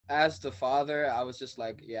As the father, I was just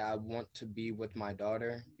like, yeah, I want to be with my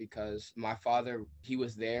daughter because my father, he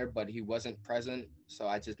was there, but he wasn't present. So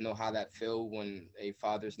I just know how that feel when a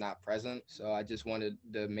father's not present. So I just wanted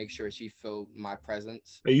to make sure she felt my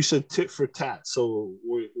presence. And you said tit for tat. So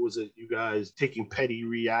was it you guys taking petty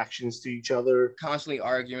reactions to each other? Constantly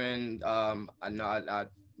arguing. I know I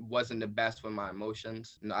wasn't the best with my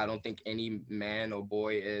emotions. No, I don't think any man or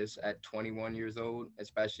boy is at 21 years old,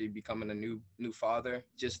 especially becoming a new father.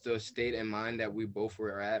 Just the state in mind that we both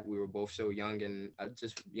were at. We were both so young and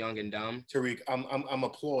just young and dumb. Tarik, I'm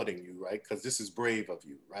applauding you, right? Because this is brave of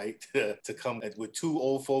you, right? To come with two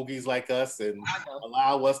old fogies like us and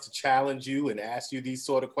allow us to challenge you and ask you these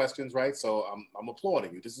sort of questions, right? So I'm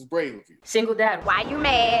applauding you. This is brave of you. Single dad, why you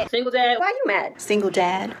mad? Single dad, why you mad? Single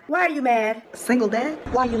dad, why are you mad? Single dad,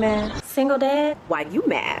 why you mad? Single dad, why you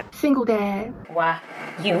mad? Single dad, Why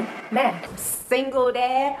you mad? single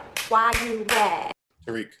dad, why you mad?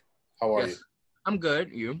 Tarik, how are Yes. you? I'm good.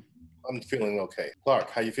 You? I'm feeling okay.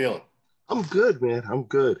 Clark, how you feeling? I'm good, man. I'm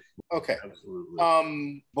good. Okay.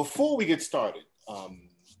 Absolutely. Before we get started,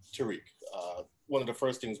 Tarik, one of the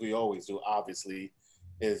first things we always do, obviously,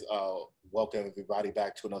 is welcome everybody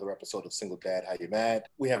back to another episode of Single Dad, How You Mad?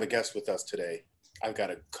 We have a guest with us today. I've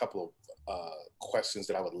got a couple of questions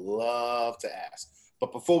that I would love to ask.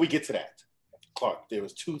 But before we get to that, Clark, there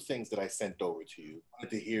was two things that I sent over to you. I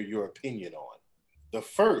wanted to hear your opinion on. The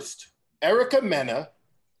first, Erica Mena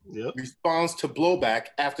Yep. responds to blowback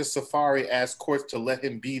after Safari asked courts to let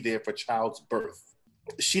him be there for child's birth.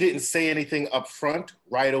 She didn't say anything up front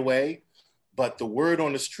right away, but the word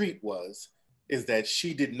on the street is that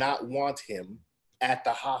she did not want him at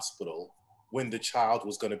the hospital when the child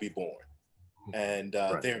was going to be born. And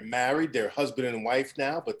Right. They're married, they're husband and wife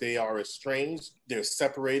now, but they are estranged, they're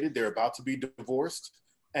separated, they're about to be divorced,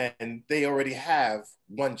 and they already have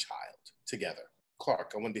one child together.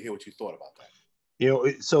 Clark, I wanted to hear what you thought about that.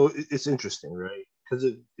 It's interesting, right?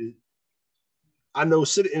 Because I know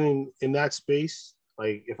sitting in that space,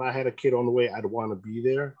 like if I had a kid on the way, I'd want to be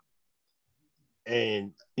there.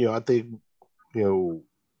 And I think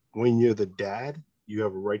when you're the dad, you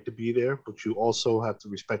have a right to be there, but you also have to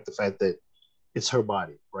respect the fact that it's her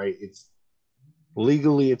body, right? It's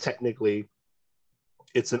legally and technically,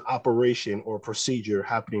 it's an operation or procedure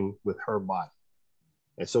happening with her body.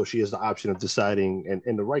 And so she has the option of deciding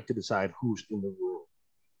and the right to decide who's in the room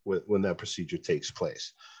when that procedure takes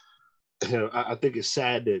place. I think it's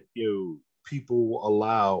sad that people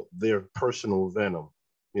allow their personal venom,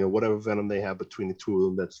 whatever venom they have between the two of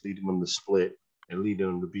them that's leading them to split and leading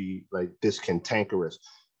them to be like this cantankerous.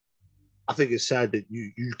 I think it's sad that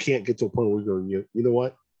you can't get to a point where you go, you know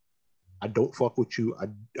what? I don't fuck with you.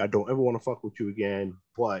 I don't ever want to fuck with you again.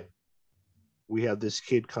 But we have this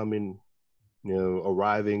kid coming,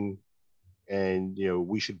 arriving, and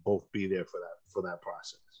we should both be there for that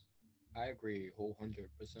process. I agree a whole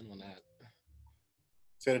 100% on that.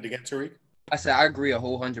 Say it again, Tarik. I said I agree a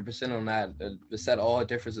whole 100% on that. To set all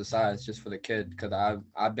difference aside, it's just for the kid because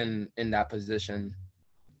I've been in that position,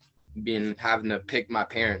 having to pick my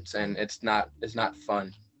parents, and it's not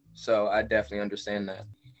fun. So I definitely understand that.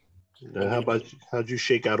 How about you? How'd you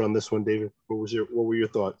shake out on this one, David? What were your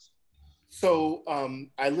thoughts? So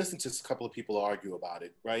I listened to a couple of people argue about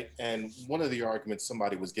it, right? And one of the arguments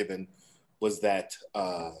somebody was given was that,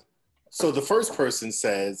 so the first person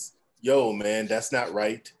says, yo, man, that's not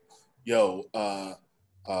right. Yo,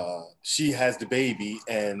 she has the baby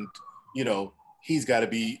and, he's got to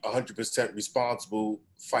be 100% responsible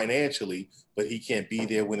financially, but he can't be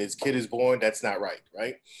there when his kid is born. That's not right,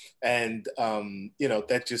 right? And,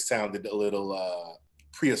 that just sounded a little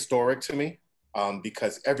prehistoric to me.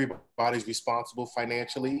 Because everybody's responsible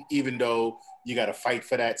financially, even though you got to fight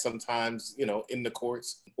for that sometimes, in the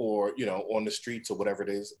courts or, on the streets or whatever it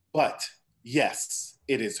is. But yes,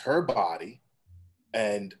 it is her body.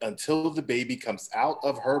 And until the baby comes out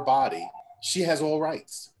of her body, she has all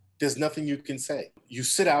rights. There's nothing you can say. You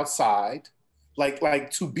sit outside.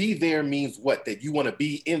 Like to be there means what? That you want to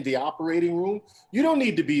be in the operating room? You don't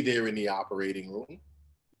need to be there in the operating room.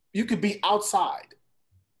 You could be outside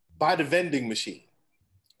by the vending machine.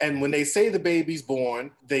 And when they say the baby's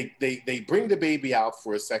born, they bring the baby out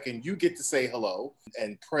for a second. You get to say hello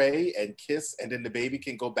and pray and kiss, and then the baby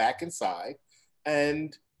can go back inside.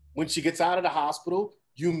 And when she gets out of the hospital,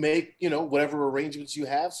 you make, whatever arrangements you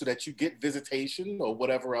have so that you get visitation or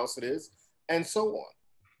whatever else it is, and so on.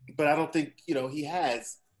 But I don't think, he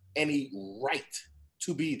has any right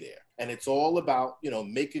to be there. And it's all about,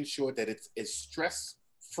 making sure that it's a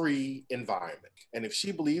stress-free environment. And if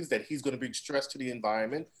she believes that he's going to bring stress to the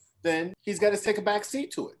environment, then he's got to take a back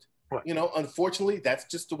seat to it. Right. Unfortunately, that's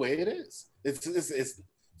just the way it is. It's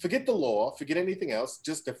Forget the law, forget anything else,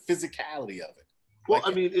 just the physicality of it. Well,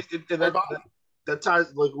 I mean, that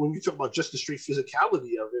ties, like, when you talk about just the street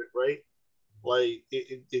physicality of it, right? Like,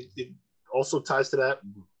 it also ties to that,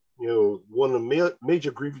 you know, one of the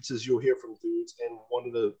major grievances you'll hear from dudes, and one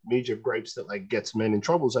of the major gripes that, like, gets men in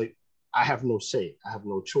trouble is, like, I have no say, I have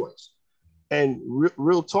no choice. And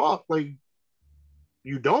real talk, like,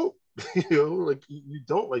 you don't, you know, like, you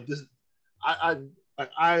don't, like, this.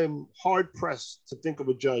 I'm hard pressed to think of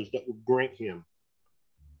a judge that would grant him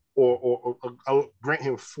or grant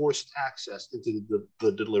him forced access into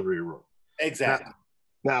the delivery room. Exactly.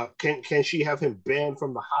 Now, can she have him banned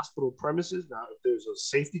from the hospital premises? Now, if there's a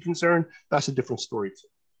safety concern, that's a different story too.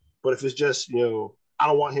 But if it's just, you know, I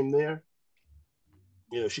don't want him there,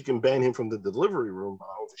 you know, she can ban him from the delivery room, but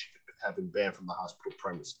I don't think she can have him banned from the hospital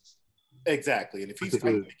premises. Exactly. And if he's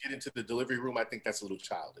fighting to get into the delivery room, I think that's a little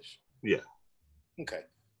childish. Yeah. Okay.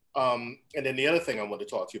 And then the other thing I want to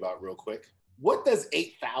talk to you about real quick. What does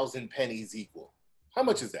 8,000 pennies equal? How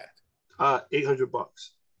much is that? $800.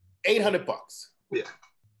 $800. Yeah.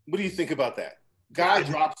 What do you think about that? Guy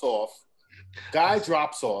drops off.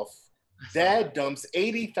 Dad dumps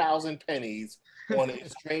 80,000 pennies on a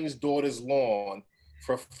estranged daughter's lawn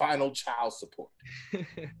for final child support.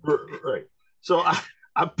 Right. So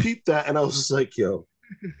I peeped that and I was just like, yo,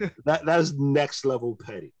 that's next level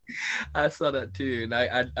petty. I saw that too, and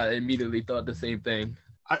I immediately thought the same thing.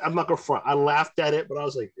 I'm not gonna front. I laughed at it, but I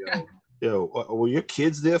was like, yo, were your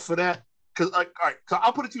kids there for that? Because, like, all right, so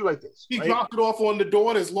I'll put it to you like this. He dropped it off on the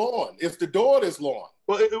daughter's lawn. It's the daughter's lawn.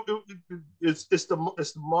 Well, it's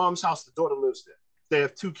the mom's house. The daughter lives there. They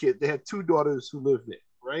have two kids. They have two daughters who live there,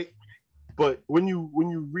 right? But when you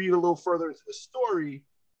read a little further into the story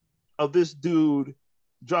of this dude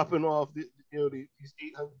dropping off, these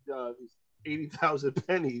 80,000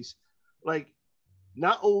 pennies, like,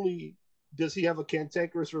 not only does he have a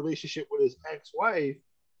cantankerous relationship with his ex-wife,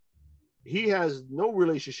 he has no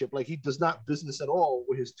relationship, like, he does not business at all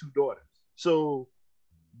with his two daughters. So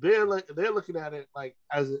they're looking at it like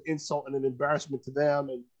as an insult and an embarrassment to them,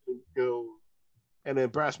 and you know, an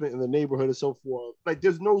embarrassment in the neighborhood and so forth. Like,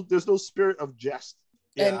 there's no spirit of jest.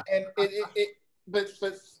 Yeah. But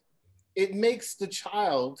it makes the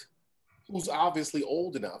child, who's obviously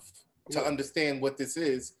old enough to understand what this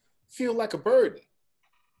is, feel like a burden.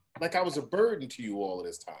 Like I was a burden to you all of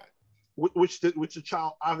this time. Which the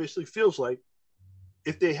child obviously feels like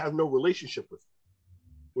if they have no relationship with him.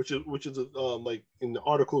 Which is like, in the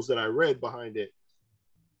articles that I read behind it,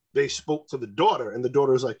 they spoke to the daughter, and the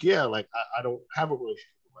daughter was like, yeah, like, I don't have a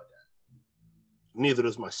relationship with my dad. Neither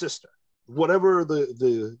does my sister. Whatever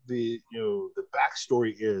the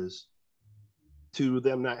backstory is to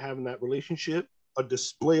them not having that relationship, a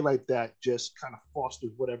display like that just kind of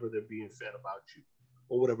fosters whatever they're being fed about you,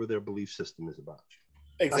 or whatever their belief system is about you.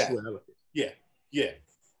 Exactly. That's the way I look at it. Yeah.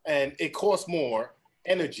 And it costs more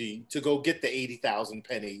energy to go get the 80,000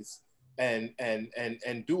 pennies and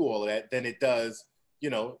do all of that than it does, you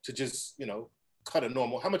know, to just, you know, cut a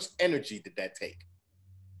normal. How much energy did that take?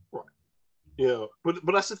 Right. Yeah, but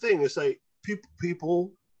that's the thing. It's like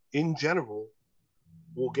people in general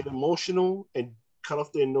will get emotional and cut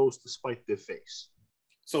off their nose to spite their face.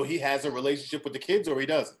 So he has a relationship with the kids, or he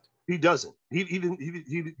doesn't? He doesn't. He didn't.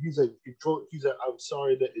 He's like, I'm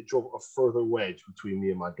sorry that it drove a further wedge between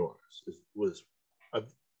me and my daughters. It was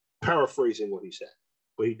paraphrasing what he said,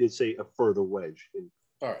 but he did say a further wedge,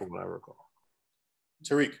 from what I recall.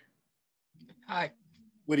 Tarik. Hi.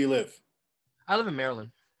 Where do you live? I live in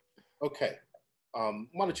Maryland. Okay. Why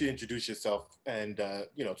don't you introduce yourself and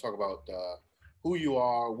talk about who you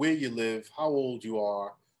are, where you live, how old you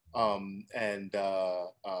are,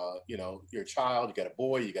 you're a child, you got a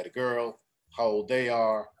boy, you got a girl, how old they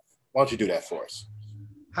are. Why don't you do that for us?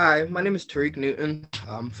 Hi, my name is Tarik Newton.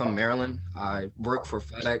 I'm from Maryland. I work for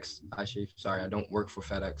FedEx. Actually, sorry, I don't work for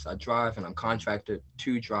FedEx. I drive, and I'm contracted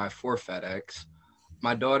to drive for FedEx.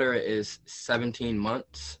 My daughter is 17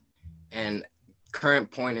 months, and current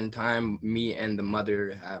point in time, me and the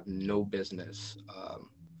mother have no business.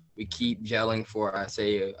 We keep gelling for, I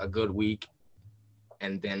say, a good week,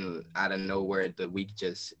 and then out of nowhere, the week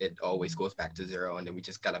it always goes back to zero, and then we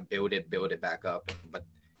just gotta build it back up. But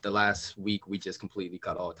the last week, we just completely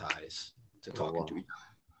cut all ties to talking to each other.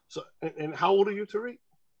 So, and how old are you, Tarik?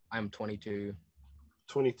 I'm 22.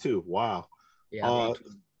 22. Wow. Yeah, I'll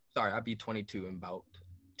be 22 in about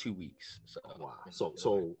 2 weeks. So wow. So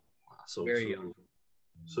very young.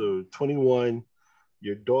 So 21.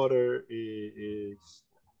 Your daughter is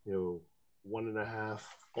 1.5,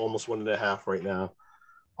 almost 1.5 right now.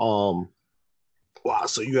 Wow.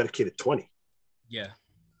 So you got a kid at 20. Yeah.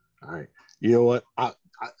 All right. You know what?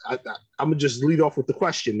 I'm gonna just lead off with the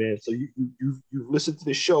question, man. So you've listened to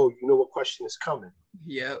the show, you know what question is coming.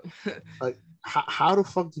 Yep. Like, how the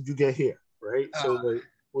fuck did you get here, right? So like,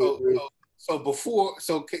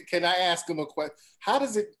 can I ask him a question? How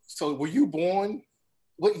does it? So were you born?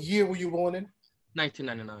 What year were you born in?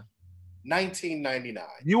 1999. 1999.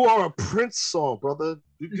 You are a Prince song, brother.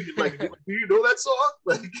 Like, do you know that song?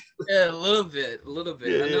 Like, yeah, a little bit.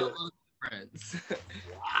 Yeah. I know a little friends.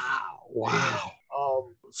 Wow.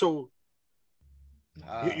 So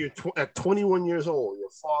you're at 21 years old.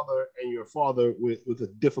 Your father with a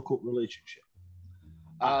difficult relationship.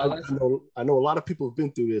 I know a lot of people have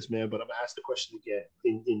been through this, man. But I'm gonna ask the question again.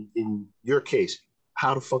 In your case,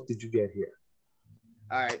 how the fuck did you get here?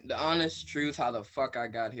 All right, the honest truth, how the fuck I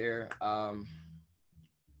got here. Fell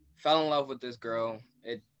in love with this girl.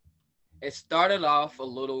 It started off a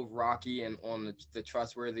little rocky and on the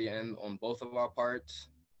trustworthy end on both of our parts,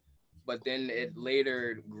 but then it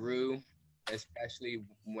later grew, especially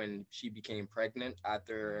when she became pregnant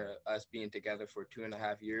after us being together for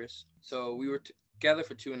 2.5 years. So we were together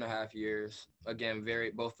for 2.5 years. Again,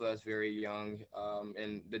 both of us very young.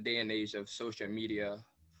 In the day and age of social media,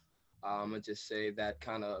 I'm gonna just say that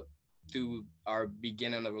kind of threw our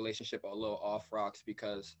beginning of the relationship a little off rocks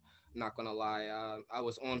because I'm not gonna lie, I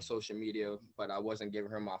was on social media, but I wasn't giving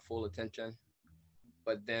her my full attention.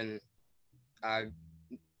 But then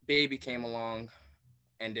baby came along,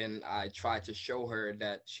 and then I tried to show her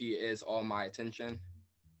that she is all my attention.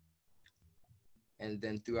 And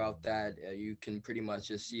then throughout that, you can pretty much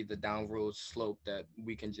just see the downward slope that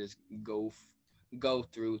we can just go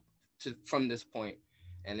through from this point.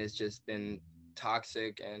 And it's just been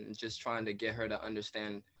toxic, and just trying to get her to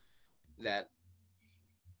understand that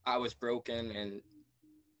I was broken and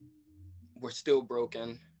we're still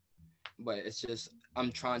broken, but it's just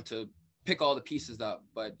I'm trying to pick all the pieces up,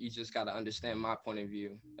 but you just got to understand my point of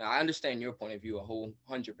view. And I understand your point of view a whole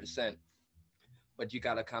 100%, but you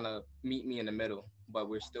got to kind of meet me in the middle, but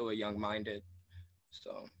we're still a young-minded.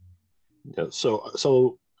 So yeah,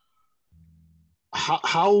 so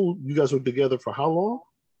how you guys were together for how long?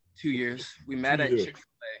 2 years. We met at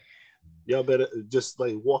Chick-fil-A. Y'all better just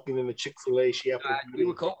like walking in the Chick-fil-A. She happened to we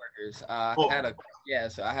were coworkers. So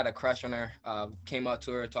I had a crush on her. Came up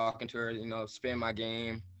to her, talking to her, spin my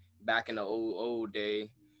game back in the old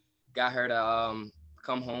day. Got her to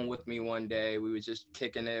come home with me one day. We were just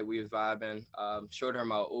kicking it. We was vibing. Showed her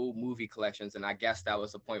my old movie collections, and I guess that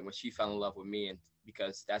was the point when she fell in love with me, and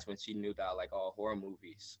because that's when she knew that I like all horror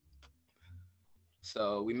movies.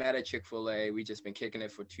 So we met at Chick-fil-A. We just been kicking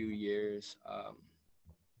it for 2 years.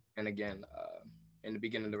 And again, in the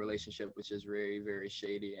beginning of the relationship, which is very, very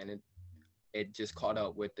shady, and it just caught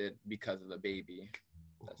up with it because of the baby.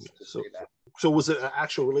 Let's just say that. So was it an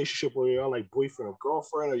actual relationship where y'all like boyfriend or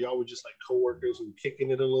girlfriend, or y'all were just like coworkers and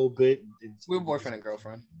kicking it a little bit? We were boyfriend and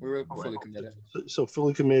girlfriend. We were fully committed. So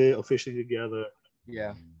fully committed, officially together.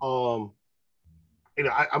 Yeah. I'm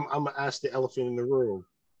gonna ask the elephant in the room.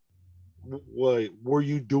 Were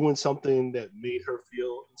you doing something that made her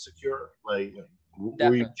feel insecure? Like,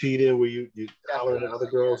 were you cheating? Were you hollering at other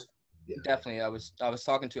girls? Yeah. Definitely. I was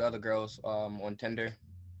talking to other girls on Tinder.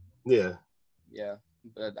 Yeah. Yeah.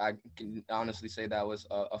 But I can honestly say that was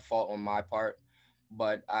a fault on my part.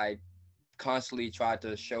 But I constantly tried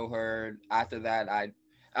to show her. After that,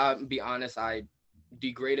 I'll be honest, I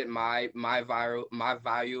degraded my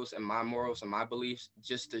values and my morals and my beliefs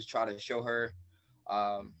just to try to show her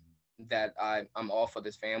that I'm all for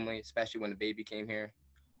this family, especially when the baby came here.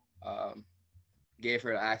 Gave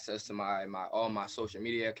her access to my all my social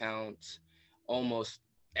media accounts, almost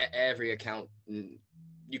every account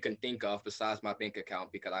you can think of besides my bank account,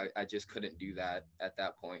 because I just couldn't do that at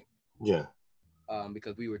that point. Yeah.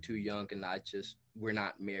 Because we were too young, and we're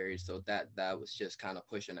not married, so that was just kind of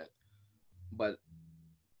pushing it. But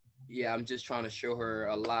yeah, I'm just trying to show her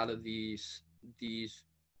a lot of these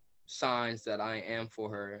signs that I am for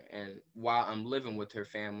her, and while I'm living with her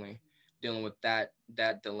family, dealing with that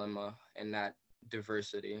dilemma and that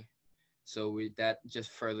diversity. So that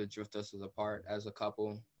just further drift us apart as a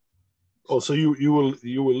couple. Oh, so you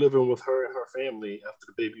were living with her and her family after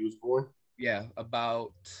the baby was born? Yeah,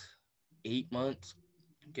 about 8 months,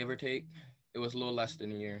 give or take. It was a little less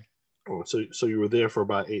than a year. Oh, so you were there for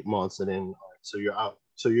about 8 months, and then so you're out.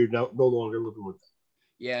 So you're no longer living with them.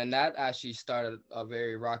 Yeah, and that actually started a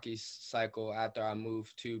very rocky cycle after I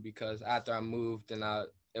moved too, because after I moved, and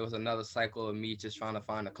it was another cycle of me just trying to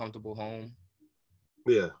find a comfortable home.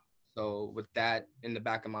 Yeah. So with that in the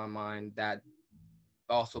back of my mind, that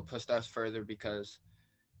also pushed us further, because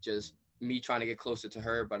just me trying to get closer to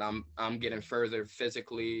her, but I'm getting further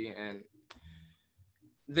physically, and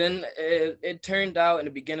Then it turned out in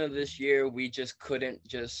the beginning of this year, we just couldn't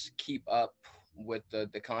just keep up with the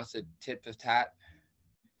constant tit for tat.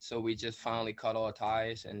 So we just finally cut all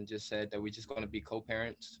ties and just said that we're just going to be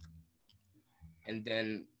co-parents. And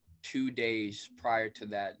then 2 days prior to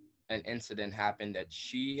that, an incident happened that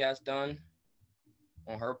she has done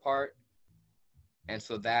on her part. And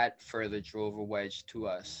so that further drove a wedge to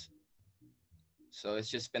us. So it's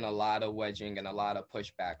just been a lot of wedging and a lot of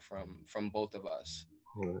pushback from both of us.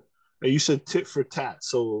 Right. And you said tit for tat.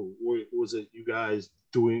 So was it you guys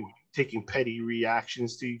taking petty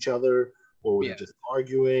reactions to each other, or was it just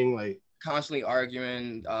arguing? Like constantly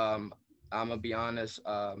arguing. I'm gonna be honest.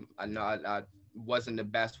 I know I wasn't the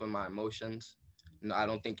best with my emotions. No, I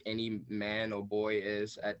don't think any man or boy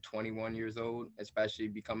is at 21 years old, especially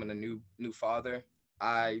becoming a new father.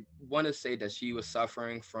 I want to say that she was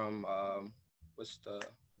suffering from what's the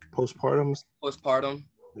postpartum,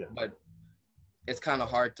 yeah. But it's kind of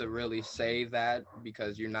hard to really say that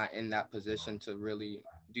because you're not in that position to really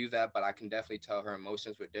do that. But I can definitely tell her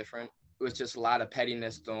emotions were different. It was just a lot of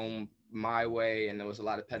pettiness thrown my way, and there was a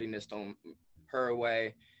lot of pettiness thrown her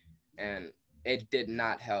way, and it did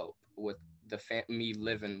not help with me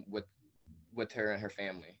living with her and her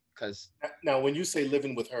family. Because now, when you say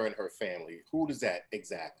living with her and her family, who does that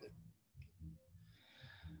exactly?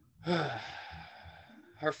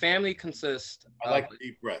 Her family consists. I like the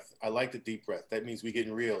deep breath. I like the deep breath. That means we're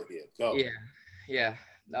getting real here. Go. Yeah.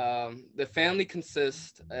 The family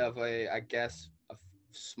consists of a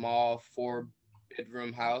small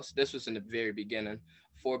 4-bedroom house. This was in the very beginning.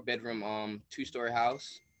 4-bedroom, 2-story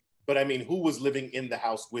house. But I mean, who was living in the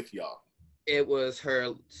house with y'all? It was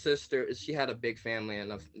her sister. She had a big family,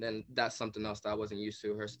 and then that's something else that I wasn't used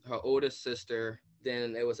to. Her oldest sister.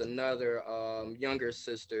 Then it was another younger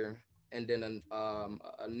sister, and then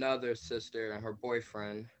another sister and her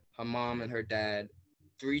boyfriend, her mom and her dad,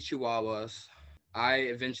 3 chihuahuas. I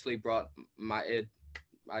eventually brought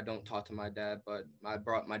I don't talk to my dad, but I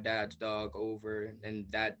brought my dad's dog over, and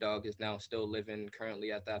that dog is now still living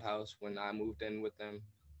currently at that house when I moved in with them.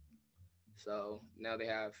 So now they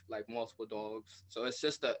have like multiple dogs. So it's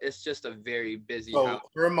just a very busy house.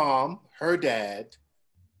 Her mom, her dad,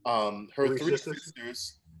 her 3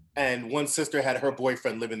 sisters, and one sister had her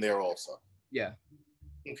boyfriend living there also. Yeah.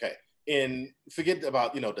 Okay. And forget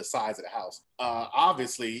about, the size of the house.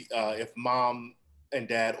 Obviously, if mom and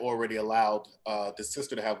dad already allowed the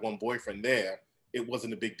sister to have one boyfriend there, it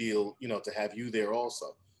wasn't a big deal, to have you there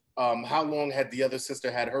also. How long had the other sister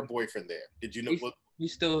had her boyfriend there? Did you know? He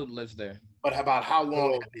still lives there. But about how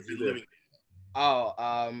long have they been living there?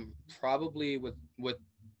 Oh, probably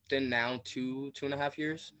within now 2.5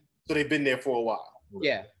 years. So they've been there for a while.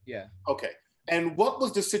 Yeah. Okay. And what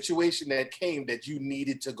was the situation that came that you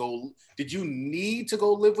needed to go? Did you need to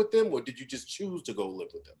go live with them, or did you just choose to go live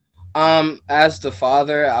with them? As the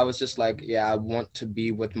father, I was just like, I want to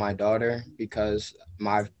be with my daughter because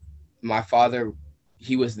my father,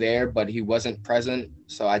 he was there, but he wasn't present.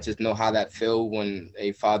 So I just know how that feels when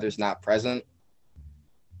a father's not present.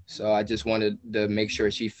 So I just wanted to make sure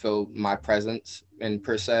she felt my presence and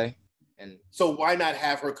per se. And so why not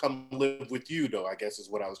have her come live with you, though, I guess is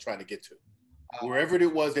what I was trying to get to. Wherever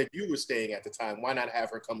it was that you were staying at the time, why not have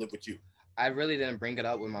her come live with you? I really didn't bring it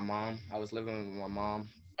up with my mom. I was living with my mom.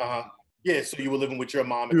 Uh-huh. Yeah, so you were living with your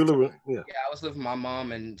mom. Yeah, I was living with my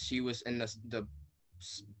mom, and she was in the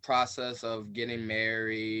process of getting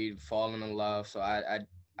married, falling in love. So I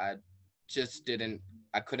just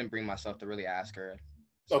couldn't bring myself to really ask her.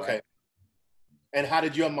 So okay. And how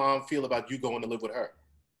did your mom feel about you going to live with her?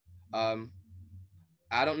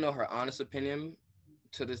 I don't know her honest opinion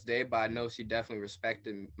to this day, but I know she definitely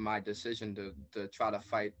respected my decision to try to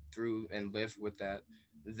fight through and live with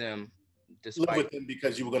them. Live with them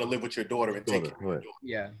because you were going to live with your daughter and take it. Right.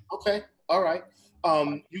 Yeah. Okay. All right.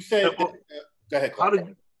 You said. Go ahead. I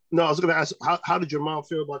was going to ask, how did your mom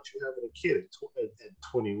feel about you having a kid at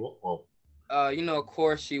 21? Well, of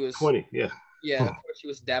course she was 20. Yeah. Yeah, of course she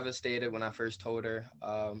was devastated when I first told her.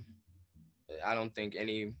 I don't think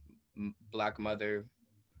any Black mother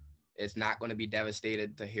is not going to be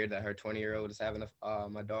devastated to hear that her 20-year-old is having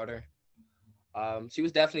a daughter. She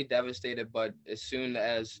was definitely devastated, but as soon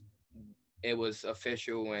as it was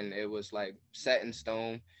official and it was like set in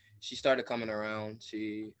stone, she started coming around.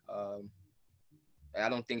 I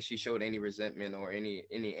don't think she showed any resentment or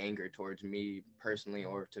any anger towards me personally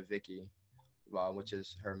or to Vicky, which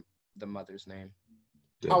is the mother's name.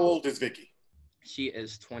 How old is Vicky? She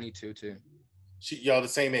is 22 too. Y'all the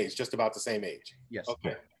same age, just about the same age. Yes.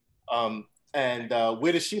 Okay. And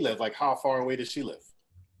where does she live? Like, how far away does she live?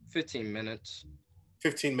 15 minutes.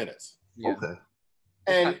 15 minutes. Yeah. Okay.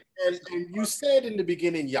 And you said in the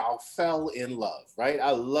beginning y'all fell in love, right?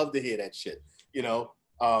 I love to hear that shit, you know,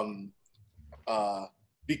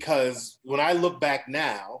 because when I look back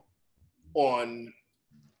now on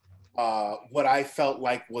what I felt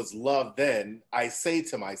like was love then, I say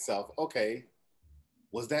to myself, okay,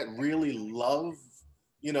 was that really love?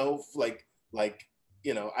 You know,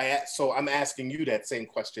 you know, so I'm asking you that same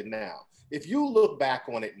question now. If you look back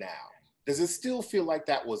on it now, does it still feel like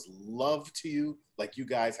that was love to you? Like you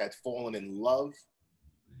guys had fallen in love?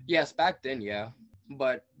 Yes, back then, yeah.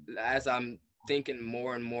 But as I'm thinking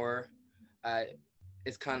more and more, uh,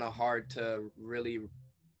 it's kind of hard to really,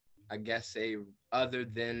 I guess, say other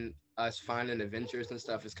than us finding adventures and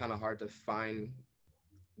stuff, it's kind of hard to find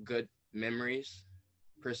good memories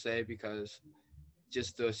per se, because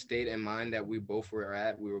just the state in mind that we both were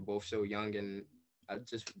at, we were both so young and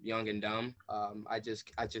just young and dumb. I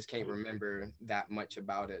just can't remember that much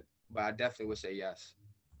about it, but I definitely would say yes.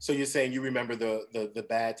 So you're saying you remember the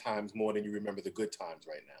bad times more than you remember the good times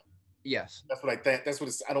right now? Yes. That's what I think. That's what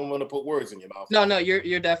I don't want to put words in your mouth. No,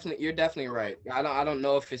 you're definitely right. I don't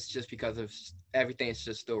know if it's just because of everything's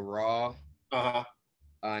just still raw. Uh-huh.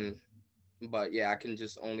 And but yeah, I can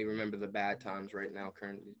just only remember the bad times right now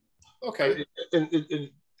currently. Okay. And you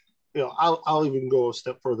know, I'll even go a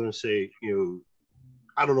step further and say, you know,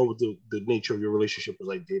 I don't know what the nature of your relationship was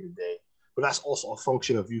like day to day, but that's also a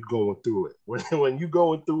function of you going through it. When you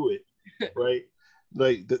going through it, right?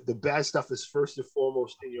 Like the bad stuff is first and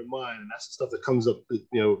foremost in your mind, and that's the stuff that comes up, you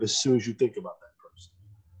know, as soon as you think about that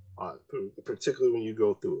person, particularly when you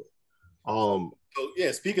go through it. So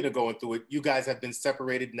yeah, speaking of going through it, you guys have been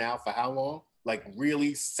separated now for how long? Like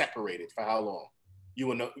really separated for how long?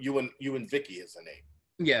 You and Vicky is the name.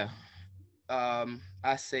 Yeah.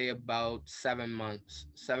 I say about 7 months.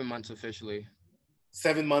 7 months officially.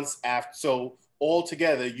 7 months after. So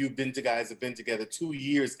altogether, guys have been together 2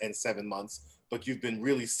 years and 7 months, but you've been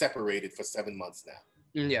really separated for 7 months now.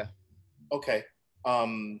 Yeah. Okay.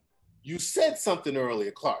 You said something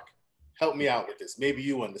earlier, Clarke. Help me out with this. Maybe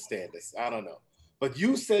you understand this. I don't know. But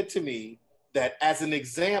you said to me that as an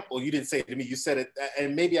example, you didn't say it to me, you said it,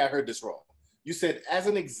 and maybe I heard this wrong. You said, as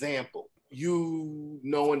an example, you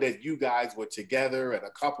knowing that you guys were together and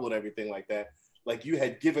a couple and everything like that, like you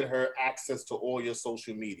had given her access to all your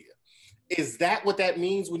social media. Is that what that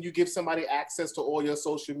means when you give somebody access to all your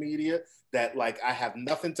social media? That like, I have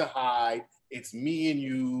nothing to hide. It's me and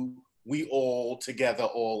you. We all together,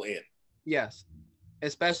 all in. Yes.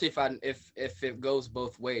 Especially if it goes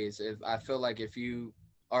both ways. If I feel like if you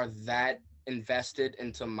are that invested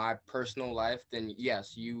into my personal life, then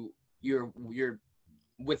yes, you're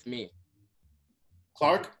with me.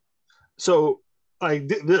 Clarke? So like,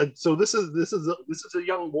 so this is a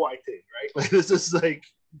young boy thing, right? Like this is like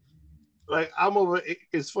I'm over.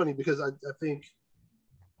 It's funny because I think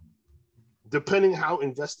depending how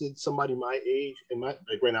invested somebody my age and my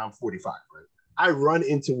like right now I'm 45, right? I run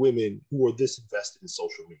into women who are this invested in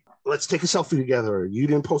social media. Let's take a selfie together. You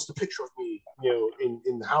didn't post a picture of me, you know,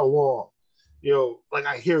 in how long? You know, like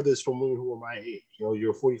I hear this from women who are my age. You know,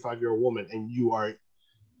 you're a 45-year-old woman and you are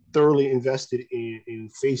thoroughly invested in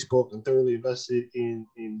Facebook and thoroughly invested in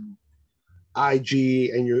IG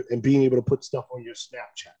and being able to put stuff on your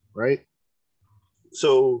Snapchat, right?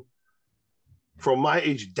 So from my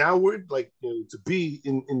age downward, like, you know, to be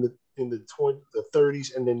in the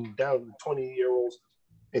 30s and then down to 20-year-olds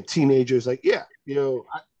and teenagers, like, yeah, you know,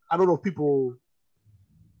 I don't know if people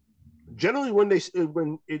generally when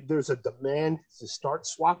there's a demand to start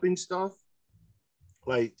swapping stuff,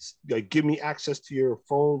 like give me access to your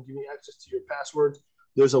phone, give me access to your passwords,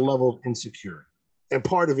 there's a level of insecurity. And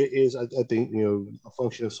part of it is, I think, you know, a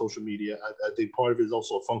function of social media. I think part of it is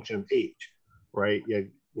also a function of age, right? Yeah,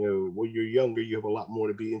 you know, when you're younger, you have a lot more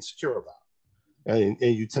to be insecure about. And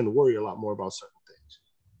you tend to worry a lot more about certain things.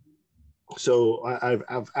 So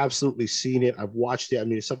I've absolutely seen it. I've watched it. I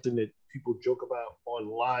mean, it's something that people joke about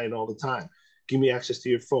online all the time. Give me access to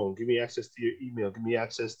your phone. Give me access to your email. Give me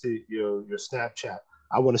access to your Snapchat.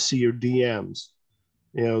 I want to see your DMs.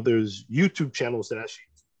 You know, there's YouTube channels that actually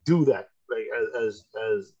do that, like as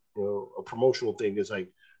you know, a promotional thing is like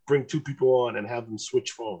bring two people on and have them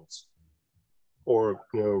switch phones, or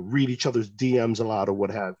you know, read each other's DMs aloud or what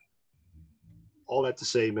have you. All that to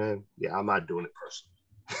say, man, yeah, I'm not doing it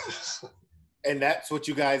personally. And that's what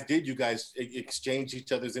you guys did. You guys exchanged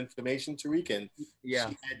each other's information, Tarik, and Yeah.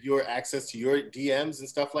 she had your access to your DMs and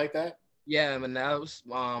stuff like that. Yeah, and that was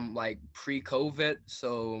like pre-COVID.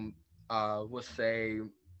 So we'll say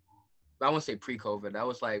I won't say pre-COVID. That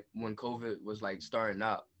was like when COVID was like starting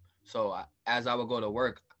up. So as I would go to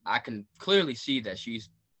work, I can clearly see that she's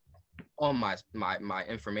on my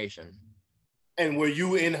information. And were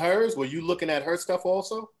you in hers? Were you looking at her stuff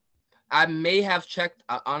also? I may have checked.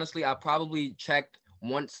 Honestly, I probably checked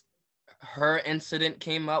once her incident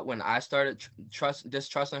came up when I started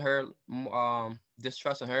distrusting her.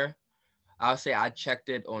 Distrusting her. I'll say I checked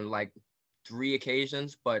it on like 3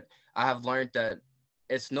 occasions, but I have learned that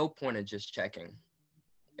it's no point in just checking.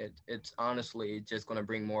 It's honestly just gonna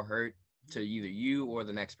bring more hurt to either you or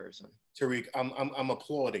the next person. Tarik, I'm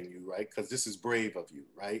applauding you, right? Because this is brave of you,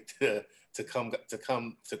 right? to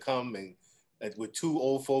come and with 2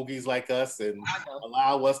 old fogies like us and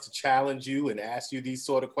allow us to challenge you and ask you these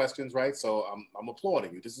sort of questions, right? So I'm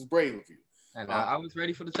applauding you. This is brave of you. And I was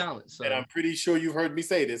ready for the challenge. So. And I'm pretty sure you've heard me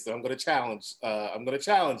say this. So I'm going to challenge. I'm going to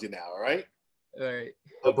challenge you now. All right. All right.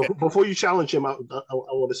 Okay. Before you challenge him, I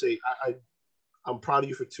want to say I'm proud of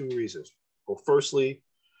you for 2 reasons. Well, firstly,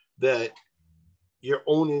 that you're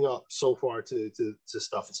owning up so far to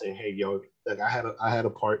stuff and saying, hey, yo, like I had a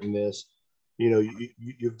part in this. You know,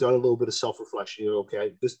 you've done a little bit of self-reflection. You're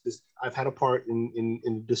okay. This I've had a part in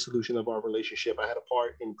the dissolution of our relationship. I had a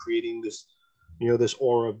part in creating this, you know, this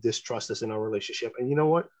aura of distrust that's in our relationship. And you know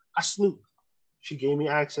what? I snooped. She gave me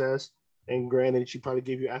access, and granted, she probably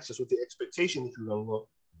gave you access with the expectation that you're gonna look,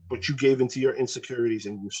 but you gave into your insecurities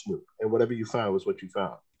and you snooped, and whatever you found was what you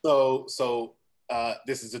found. So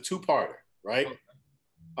this is a 2-parter, right?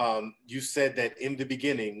 You said that in the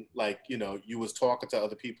beginning, like, you know, you was talking to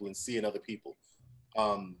other people and seeing other people.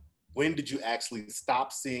 When did you actually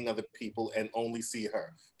stop seeing other people and only see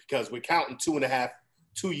her? Because we're counting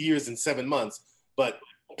 2 years and 7 months, but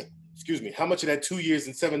excuse me, how much of that 2 years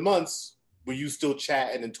and 7 months were you still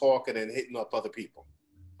chatting and talking and hitting up other people?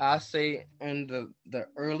 I say in the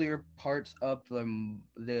earlier parts of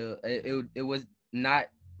it was not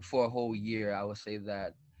for a whole year. I would say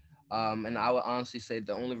that. And I would honestly say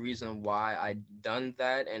the only reason why I done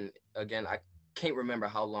that, and again, I can't remember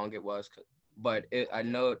how long it was, but I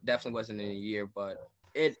know it definitely wasn't in a year, but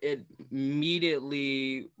it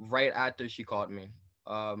immediately right after she called me.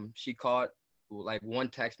 She caught like one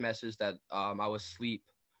text message that I was asleep,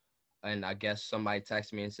 and I guess somebody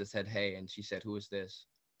texted me and just said, hey, and she said, who is this?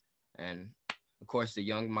 And of course, the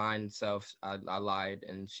young mind self, I lied,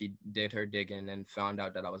 and she did her digging and found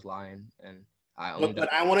out that I was lying, and I owned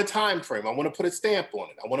but I want a time frame. I want to put a stamp on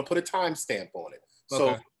it. I want to put a time stamp on it.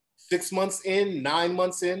 So Okay. 6 months in, 9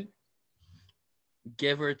 months in?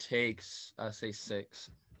 Give or takes, I say 6.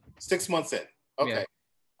 6 months in. Okay. Yeah.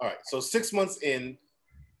 All right. So 6 months in,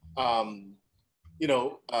 you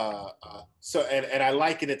know, so and I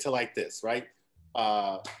liken it to like this, right?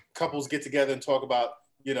 Couples get together and talk about,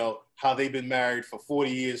 you know, how they've been married for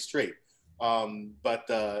 40 years straight. But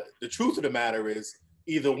the truth of the matter is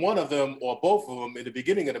either one of them or both of them in the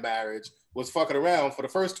beginning of the marriage was fucking around for the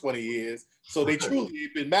first 20 years. So they truly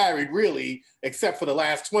have been married really, except for the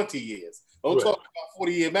last 20 years. Don't talk about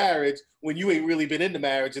 40-year marriage when you ain't really been in the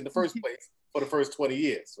marriage in the first place for the first 20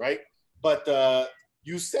 years, right? But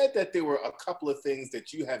you said that there were a couple of things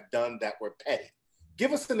that you have done that were petty.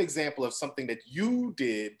 Give us an example of something that you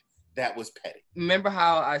did that was petty. Remember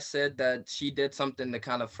how I said that she did something that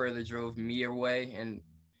kind of further drove me away? And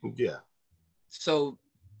yeah. So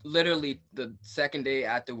literally the second day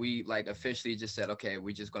after we like officially just said, okay,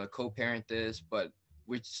 we're just going to co-parent this, but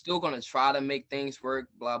we're still going to try to make things work,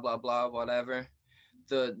 blah, blah, blah, whatever.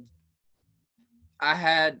 I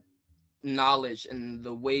had knowledge in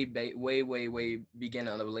the way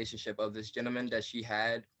beginning of the relationship of this gentleman that she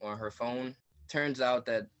had on her phone. Turns out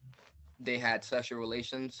that they had sexual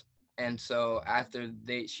relations. And so after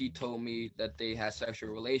she told me that they had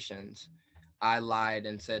sexual relations, I lied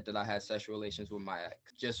and said that I had sexual relations with my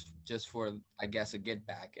ex, just for, I guess, a get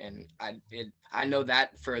back. And I know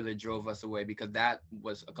that further drove us away because that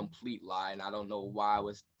was a complete lie, and I don't know why I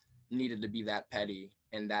was needed to be that petty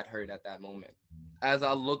and that hurt at that moment. As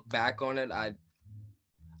I look back on it, I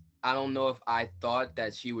don't know if I thought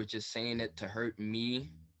that she was just saying it to hurt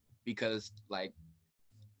me because like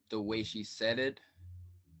the way she said it,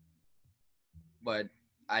 but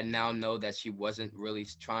I now know that she wasn't really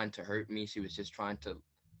trying to hurt me. She was just trying to,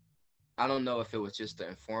 I don't know if it was just to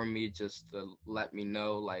inform me, just to let me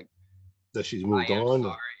know like that she's moved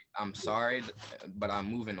on. I'm sorry, but I'm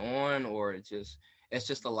moving on, or it's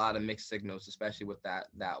just a lot of mixed signals, especially with that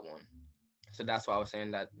one. So that's why I was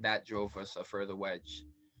saying that drove us a further wedge,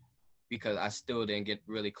 because I still didn't get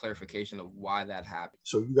really clarification of why that happened.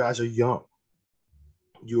 So you guys are young.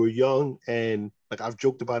 You were young, and like I've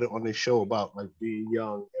joked about it on this show about like being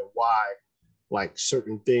young and why like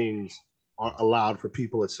certain things are allowed for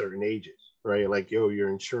people at certain ages, right? Like, yo, your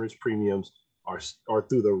insurance premiums are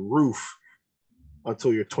through the roof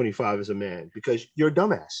until you're 25 as a man because you're a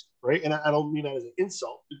dumbass, right? And I don't mean that as an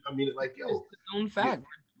insult. I mean it like, yo, it's its own fact.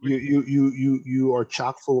 you are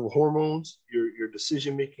chock full of hormones. Your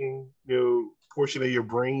decision making, portion of your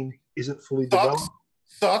brain isn't fully developed.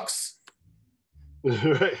 Sucks.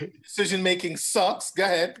 Right. Decision making sucks. Go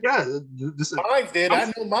ahead. Yeah, Mine did.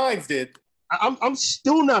 I know mine did. I'm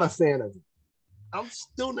still not a fan of it. I'm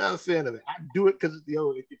still not a fan of it. I do it because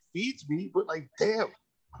it feeds me, but like, damn,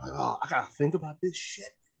 I gotta think about this shit.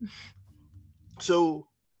 So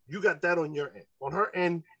you got that on your end. On her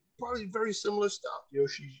end, probably very similar stuff.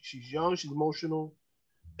 She's young, she's emotional,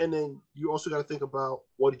 and then you also got to think about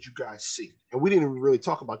what did you guys see. And we didn't even really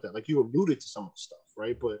talk about that. Like you alluded to some of the stuff,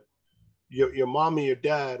 right? But your mom and your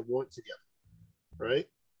dad weren't together, right?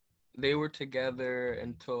 They were together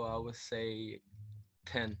until I would say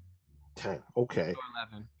 10. 10. Okay. Or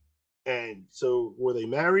 11. And so were they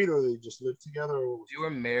married or they just lived together? They were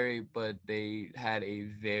married, but they had a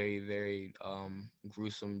very, very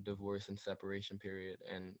gruesome divorce and separation period,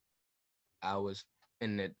 and I was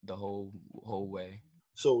in it the whole way.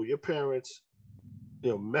 So your parents,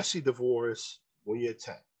 messy divorce when you're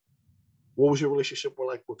 10. What was your relationship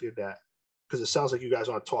like with your dad? Because it sounds like you guys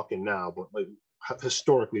aren't talking now, but like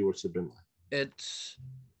historically, what's it been like?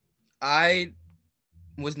 I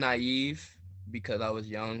was naive because I was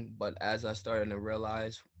young, but as I started to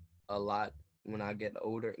realize a lot when I get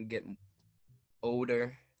older,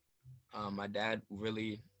 my dad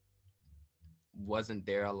really wasn't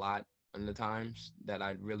there a lot in the times that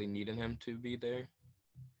I really needed him to be there.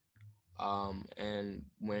 And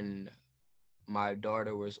when my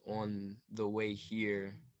daughter was on the way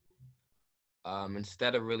here,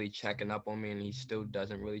 instead of really checking up on me, and he still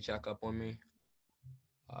doesn't really check up on me,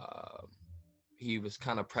 he was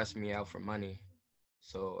kind of pressing me out for money.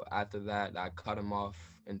 So after that, I cut him off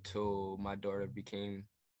until my daughter became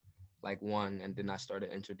like one, and then I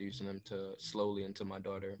started introducing him slowly into my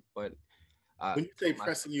daughter. But when you say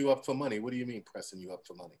pressing you up for money, what do you mean pressing you up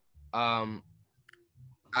for money?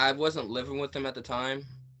 I wasn't living with him at the time,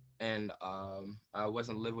 and I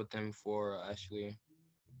wasn't living with him for actually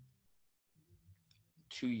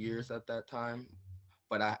 2 years at that time.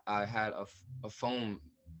 But I had a phone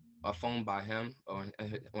by him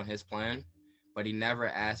on his plan, but he never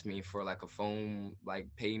asked me for like a phone like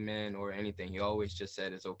payment or anything. He always just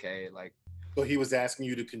said it's okay. Like, so he was asking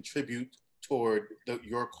you to contribute toward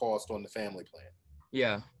your cost on the family plan.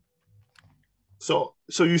 Yeah. So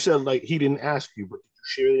you said like he didn't ask you, but did you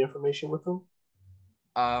share the information with him?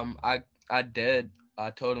 I did.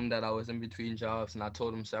 I told him that I was in between jobs, and I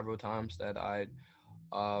told him several times that I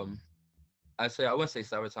wouldn't say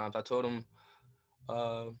several times. I told him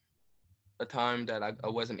a time that I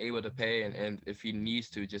wasn't able to pay, and if he needs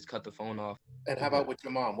to, just cut the phone off. And how about with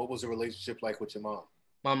your mom? What was the relationship like with your mom?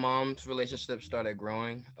 My mom's relationship started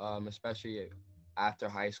growing, especially after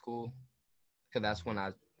high school, because that's when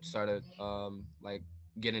I started like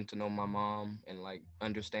getting to know my mom and like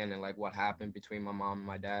understanding like what happened between my mom and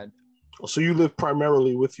my dad. So you lived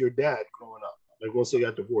primarily with your dad growing up. Like once they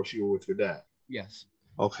got divorced, you were with your dad. Yes.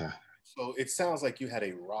 Okay. So it sounds like you had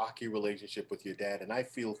a rocky relationship with your dad, and I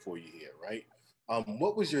feel for you here, right?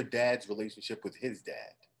 What was your dad's relationship with his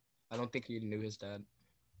dad? I don't think he knew his dad.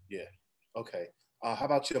 Yeah. Okay. How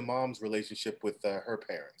about your mom's relationship with her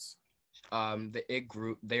parents? It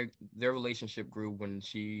grew. Their relationship grew when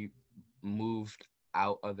she moved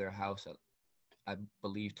out of their house at, I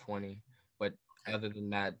believe, 20. But other than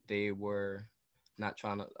that, they were not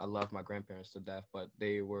trying to. I love my grandparents to death, but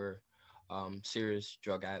they were serious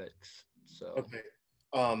drug addicts. So okay.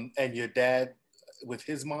 And your dad with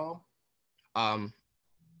his mom?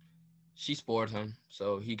 She spoiled him,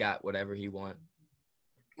 so he got whatever he wanted.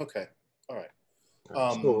 Okay. All right.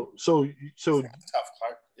 So tough,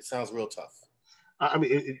 Clark. It sounds real tough. I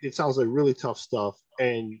mean, it sounds like really tough stuff.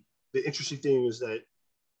 And the interesting thing is that,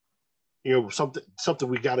 something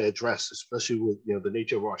we got to address, especially with, the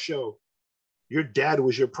nature of our show. Your dad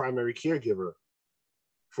was your primary caregiver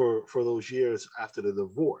for those years after the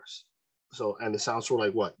divorce. So, and it sounds sort of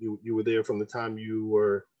like what you were there from the time you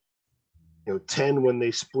were, 10 when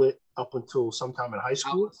they split up until sometime in high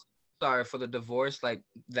school. Sorry for the divorce, like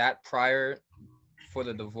that prior for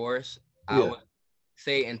the divorce, yeah. I would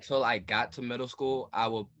say until I got to middle school, I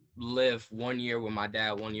will live 1 year with my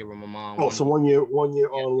dad, 1 year with my mom. Oh, so 1 year on,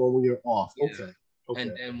 1 year off. Yeah. Okay.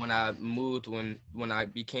 And then when I moved, when I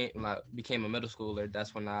became a middle schooler,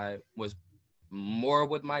 that's when I was more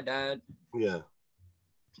with my dad. Yeah.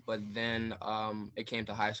 But then it came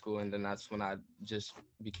to high school, and then that's when I just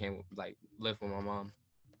became like live with my mom.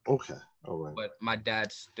 Okay. All right. But my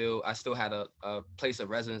dad I still had a place of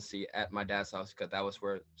residency at my dad's house because that was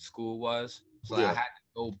where school was. So I Yeah. had to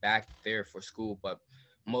go back there for school, but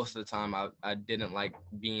most of the time I didn't like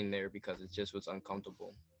being there because it just was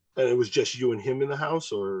uncomfortable. And it was just you and him in the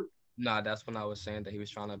house, or Nah, that's when I was saying that he was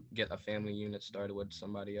trying to get a family unit started with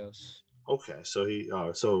somebody else. okay? So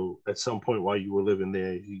so at some point while you were living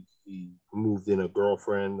there, he moved in a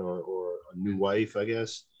girlfriend or a new And wife, I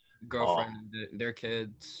guess. Um, girlfriend, and their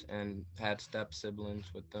kids, and had step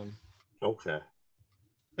siblings with them. okay.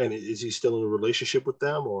 And is he still in a relationship with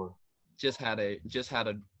them, or? Just had a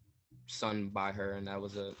son by her, and that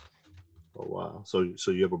was it. Oh wow. So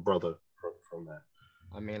you have a brother from that.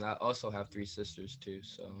 I mean, I also have three sisters too,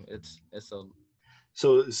 so it's a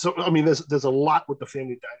So I mean, there's a lot with the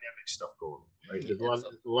family dynamic stuff going on, right? There's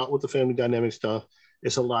it's a lot with the family dynamic stuff.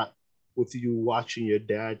 It's a lot with you watching your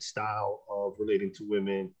dad's style of relating to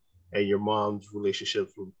women and your mom's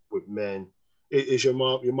relationships with men. Is your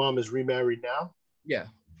mom is remarried now? yeah,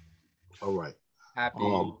 All right. happy.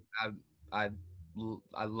 Um, I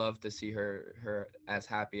I love to see her as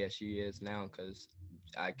happy as she is now, because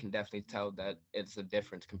I can definitely tell that it's a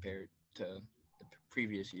difference compared to the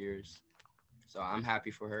previous years. So I'm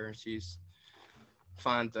happy for her. She's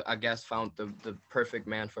I guess found the perfect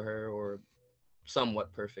man for her, or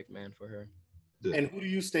somewhat perfect man for her. yeah. And who do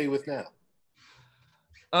you stay with now?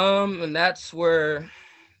 And that's where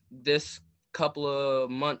this couple of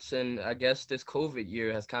months, and I guess this COVID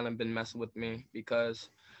year has kind of been messing with me, because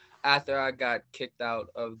after I got kicked out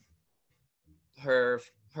of her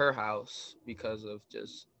her house because of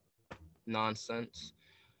just nonsense,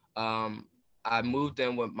 um, I moved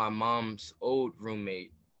in with my mom's old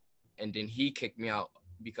roommate, and then he kicked me out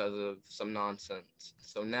because of some nonsense.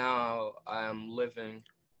 So now I am living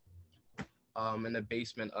in the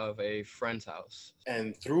basement of a friend's house.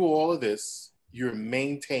 And through all of this, you're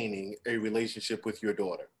maintaining a relationship with your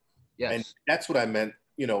daughter. And Yes. that's what I meant,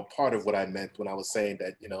 part of what I meant when I was saying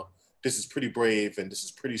that, this is pretty brave and this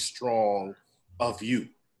is pretty strong of you.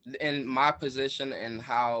 In my position and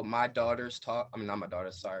how my daughters talk, I mean, not my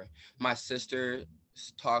daughters, sorry, my sisters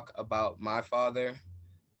talk about my father,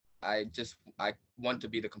 I want to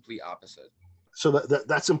be the complete opposite. So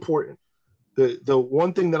that's important. The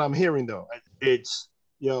one thing that I'm hearing though, it's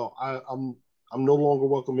I'm no longer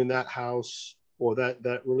welcome in that house, or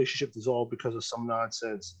that relationship dissolved because of some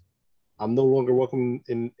nonsense. I'm no longer welcome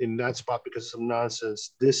in that spot because of some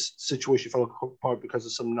nonsense. This situation fell apart because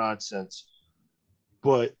of some nonsense.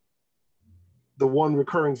 But the one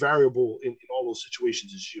recurring variable in all those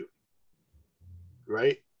situations is you,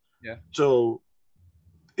 right? Yeah. So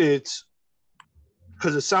it's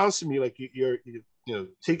because it sounds to me like you're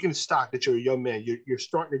taking stock that you're a young man. You're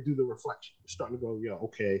starting to do the reflection. You're starting to go, yeah,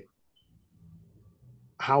 okay,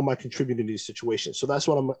 how am I contributing to these situations? So that's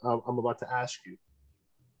what I'm about to ask you.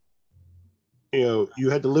 You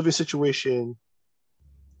had the living situation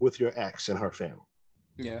with your ex and her family,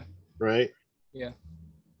 Yeah. right? Yeah.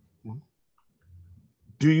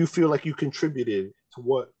 Do you feel like you contributed to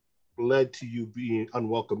what led to you being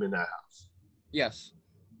unwelcome in that house? Yes.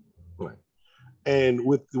 Right. And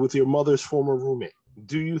with your mother's former roommate,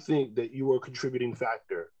 do you think that you were a contributing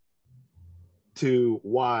factor to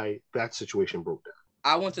why that situation broke down?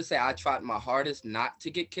 I want to say I tried my hardest not to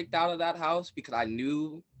get kicked out of that house, because I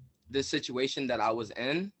knew the situation that I was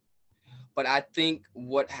in. But I think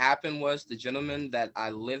what happened was, the gentleman that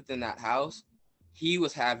I lived in that house, he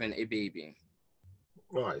was having a baby.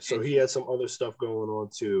 All right. So And he had some other stuff going on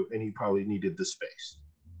too, and he probably needed the space.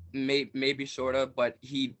 maybe sort of, but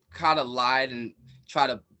he kind of lied and tried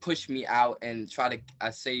to push me out, and try to, I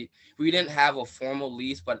say, we didn't have a formal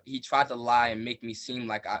lease, but he tried to lie and make me seem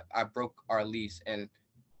like I broke our lease, and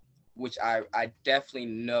which I definitely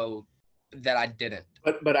know that I didn't.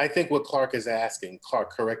 But I think what Clarke is asking,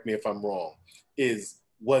 Clarke, correct me if I'm wrong, is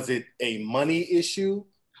was it a money issue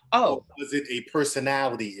or Oh, was it a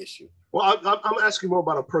personality issue? Well, I'm asking more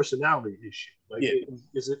about a personality issue. Like, Yeah.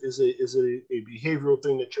 is it a behavioral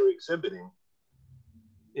thing that you're exhibiting,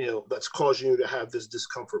 that's causing you to have this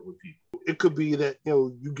discomfort with people? It could be that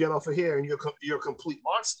you get off of here and you're a complete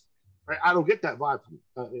monster. Right? I don't get that vibe from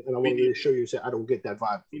you, and I want to show you. Say I don't get that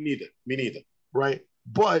vibe. Me neither. Me neither. Right?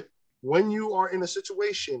 But when you are in a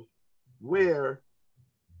situation where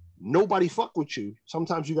nobody fuck with you,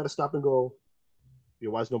 sometimes you got to stop and go,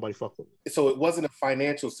 why is nobody fuck with me? So it wasn't a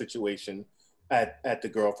financial situation at the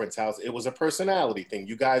girlfriend's house. It was a personality thing.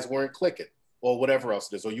 You guys weren't clicking, or whatever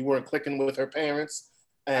else it is, or you weren't clicking with her parents.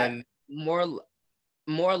 And more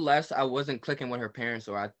or less, I wasn't clicking with her parents,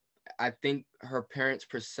 or I think her parents'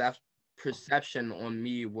 perception on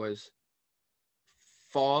me was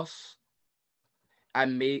false. I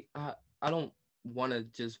don't want to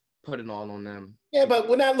just put it all on them. Yeah, but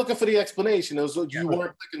we're not looking for the explanation. You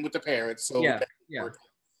weren't clicking with the parents, so yeah.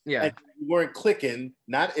 And you weren't clicking.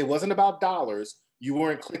 It wasn't about dollars. You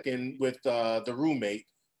weren't clicking with the roommate.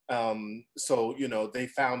 So they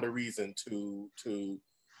found a reason to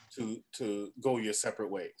go your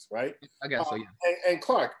separate ways, right? I guess so. Yeah. And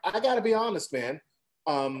Clarke, I got to be honest, man.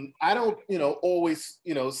 I don't always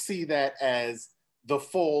see that as the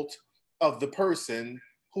fault of the person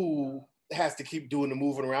who has to keep doing the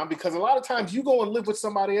moving around, because a lot of times you go and live with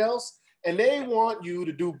somebody else and they want you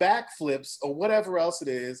to do backflips or whatever else it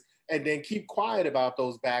is, and then keep quiet about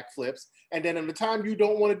those backflips. And then in the time you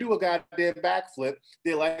don't want to do a goddamn backflip,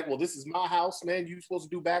 they're like, well, this is my house, man. You're supposed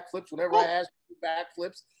to do backflips whenever I ask you to do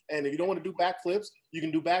backflips. And if you don't want to do backflips, you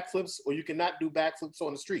can do backflips, or you cannot do backflips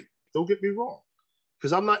on the street. Don't get me wrong,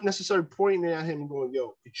 because I'm not necessarily pointing at him and going,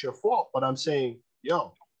 yo, it's your fault. But I'm saying,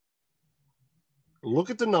 yo, look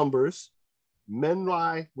at the numbers. Men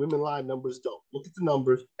lie, women lie, numbers don't. Look at the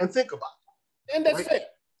numbers and think about it. And that's fair.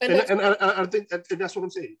 And I think that's what I'm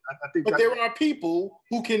saying. I think, but there are people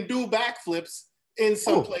who can do backflips in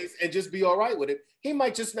some place and just be all right with it. He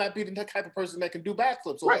might just not be the type of person that can do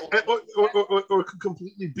backflips. Right. Or it could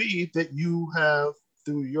completely be that you have,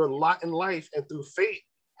 through your lot in life and through fate,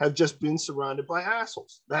 have just been surrounded by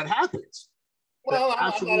assholes. That happens. Well,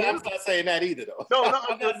 I'm not saying that either, though. No,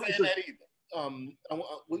 I'm not saying that either.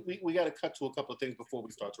 We got to cut to a couple of things before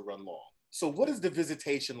we start to run long. So what is the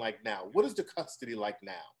visitation like now? What is the custody like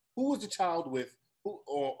now? Who was the child with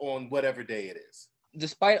on whatever day it is?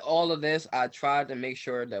 Despite all of this, I tried to make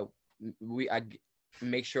sure that we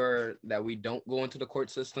don't go into the court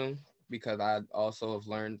system, because I also have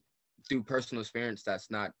learned through personal experience that's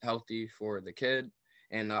not healthy for the kid.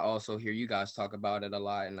 And I also hear you guys talk about it a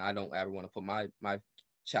lot, and I don't ever want to put my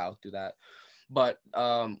child through that. But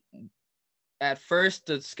at first,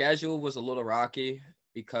 the schedule was a little rocky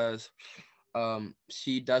because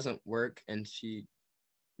she doesn't work, and she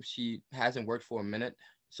hasn't worked for a minute.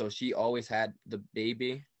 So she always had the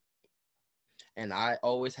baby, and I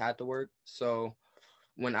always had to work. So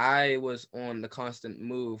when I was on the constant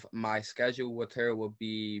move, my schedule with her would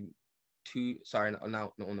be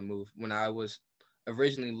not on the move. When I was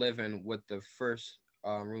originally living with the first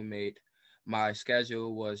roommate, my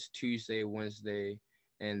schedule was Tuesday, Wednesday,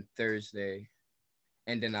 and Thursday,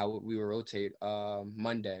 and then we would rotate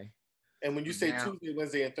Monday. And when you say Tuesday,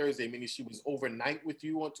 Wednesday, and Thursday, meaning she was overnight with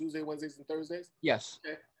you on Tuesday, Wednesdays, and Thursdays? Yes.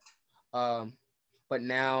 Okay. But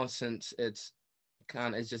now, since it's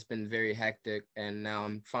just been very hectic, and now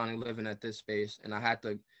I'm finally living at this space, and I had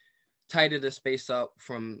to tidy the space up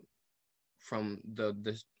from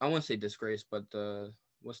the I won't say disgrace, but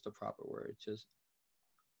what's the proper word? Just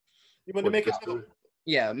you want to make it livable.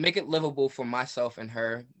 Yeah, make it livable for myself and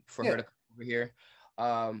her, for her to come over here.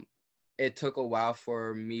 It took a while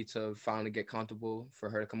for me to finally get comfortable for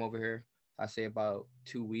her to come over here. I say about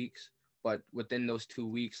 2 weeks, but within those 2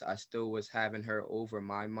 weeks, I still was having her over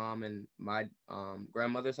my mom and my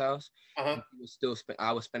grandmother's house. I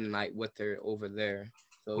was spending the night with her over there.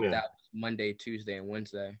 So that was Monday, Tuesday, and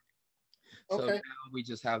Wednesday. So now we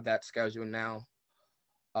just have that schedule now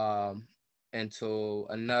until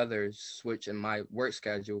another switch in my work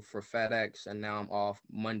schedule for FedEx, and now I'm off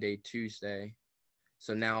Monday, Tuesday.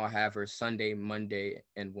 So now I have her Sunday, Monday,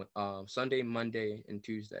 and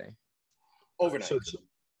Tuesday. Overnight.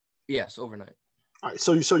 Yes, overnight. All right.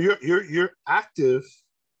 So you're active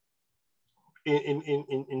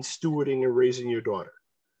in stewarding and raising your daughter.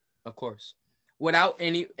 Of course. Without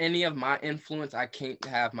any of my influence, I can't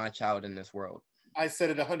have my child in this world. I said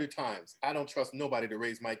it 100 times. I don't trust nobody to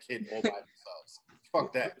raise my kid all by themselves.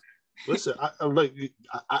 Fuck that. Listen,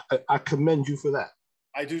 I commend you for that.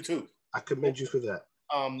 I do too. I commend you for that.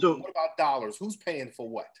 So what about dollars? Who's paying for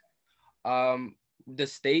what? The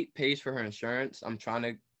state pays for her insurance. I'm trying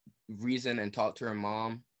to reason and talk to her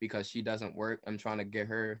mom because she doesn't work. I'm trying to get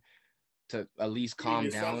her to at least calm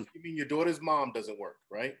down. You mean your daughter's mom doesn't work,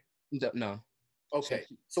 right? No. Okay.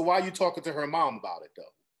 So why are you talking to her mom about it, though?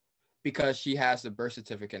 Because she has the birth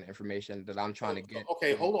certificate information that I'm trying to get.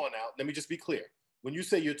 Okay, hold on now. Let me just be clear. When you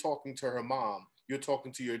say you're talking to her mom, you're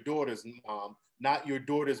talking to your daughter's mom, not your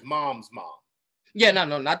daughter's mom's mom. Yeah, no,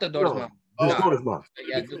 not the daughter's mom. The daughter's mom.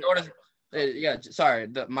 Yeah, the daughter's. Sorry,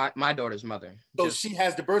 my daughter's mother. So she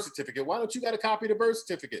has the birth certificate. Why don't you got a copy of the birth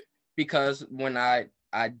certificate? Because when I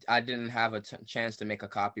didn't have a chance to make a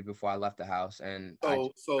copy before I left the house, and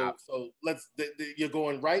so you're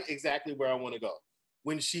going right exactly where I want to go.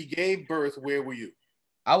 When she gave birth, where were you?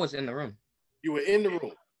 I was in the room. You were in the room.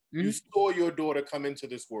 Mm-hmm. You saw your daughter come into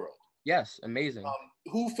this world. Yes, amazing.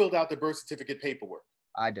 Who filled out the birth certificate paperwork?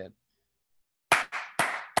 I did.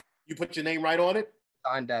 You put your name right on it?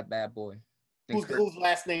 Sign that bad boy. Whose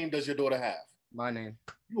last name does your daughter have? My name.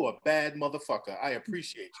 You a bad motherfucker. I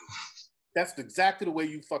appreciate you. That's exactly the way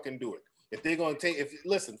you fucking do it. If they're gonna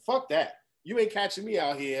listen, fuck that. You ain't catching me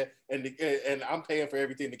out here and I'm paying for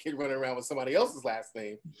everything. The kid running around with somebody else's last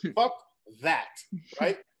name. Fuck that,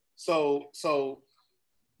 right? So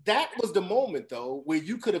that was the moment, though, where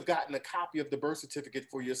you could have gotten a copy of the birth certificate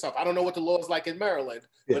for yourself. I don't know what the law is like in Maryland,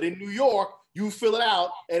 but in New York, you fill it out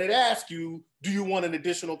and it asks you, do you want an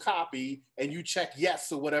additional copy? And you check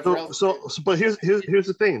yes or whatever else. But here's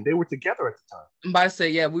the thing. They were together at the time. I'm about to say,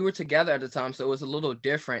 yeah, we were together at the time, so it was a little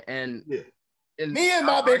different. And me and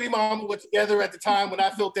my baby mama were together at the time when I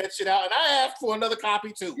filled that shit out, and I asked for another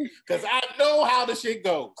copy too, because I know how the shit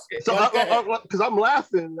goes. So because I'm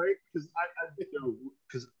laughing, right?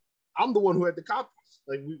 Because I'm the one who had the copies.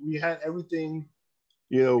 Like we had everything,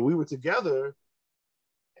 we were together.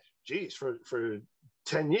 Geez, for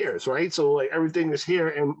 10 years, right? So like everything is here,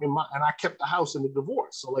 and I kept the house in the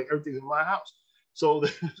divorce, so like everything's in my house. So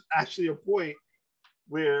there's actually a point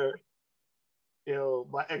where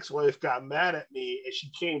my ex-wife got mad at me and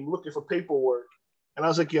she came looking for paperwork. And I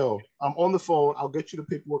was like, yo, I'm on the phone. I'll get you the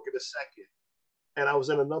paperwork in a second. And I was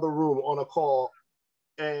in another room on a call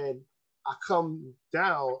and I come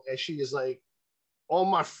down and she is like on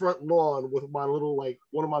my front lawn with my little, like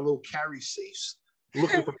one of my little carry safes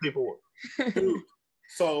looking for paperwork.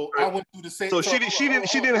 So I went through the same. So she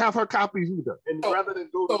didn't have her copies either. And rather than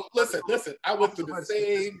go. So listen. I went through the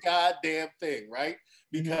same goddamn thing, right?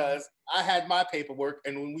 Because I had my paperwork,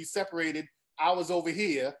 and when we separated, I was over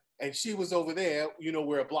here and she was over there.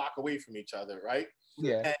 We're a block away from each other, right?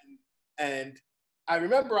 Yeah. And I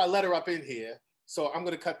remember I let her up in here. So I'm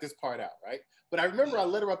gonna cut this part out, right? But I remember I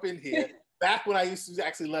let her up in here back when I used to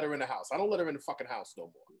actually let her in the house. I don't let her in the fucking house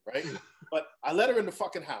no more, right? But I let her in the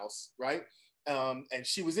fucking house, right? And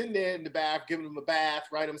she was in there in the bath, giving him a bath,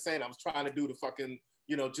 right? I'm saying I was trying to do the fucking,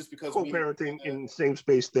 just because co-parenting in same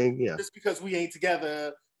space thing, yeah. Just because we ain't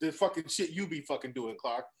together, the fucking shit you be fucking doing,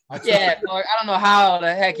 Clark. Clark, I don't know how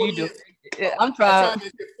the heck you do. I'm trying.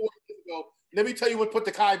 Let me tell you what put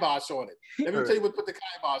the kibosh on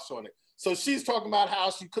it. So she's talking about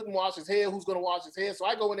how she couldn't wash his hair. Who's gonna wash his hair? So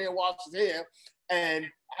I go in there and wash his hair, and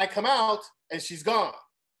I come out and she's gone.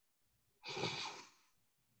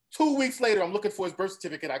 2 weeks later, I'm looking for his birth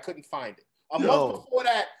certificate. I couldn't find it. A month before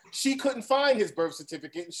that, she couldn't find his birth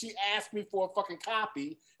certificate, and she asked me for a fucking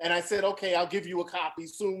copy. And I said, okay, I'll give you a copy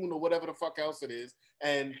soon, or whatever the fuck else it is.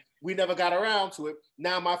 And we never got around to it.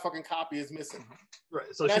 Now my fucking copy is missing. Right.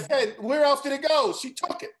 So I said, where else did it go? She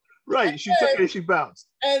took it. Right. She took it and she bounced.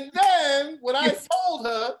 And then when I told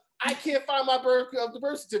her I can't find my birth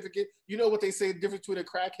certificate, you know what they say the difference between a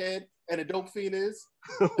crackhead and a dope fiend is?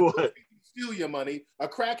 What? Steal your money. A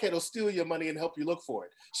crackhead will steal your money and help you look for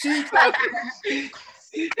it. She tried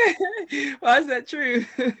Why is that true?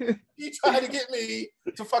 She tried to get me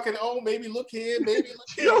to fucking maybe look here, maybe look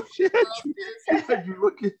here. Yo, she had you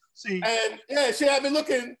looking. See, and yeah, she had me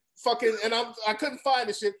looking fucking, and I couldn't find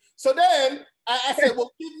the shit. So then I said,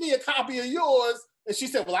 well, give me a copy of yours. And she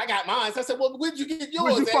said, well, I got mine. So I said, well, where'd you get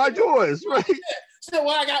yours? Where'd you find yours? Right. Yeah. She said,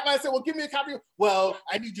 well, I got mine. I said, well, give me a copy. Well,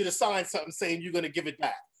 I need you to sign something saying you're going to give it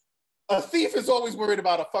back. A thief is always worried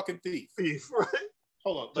about a fucking thief. Right?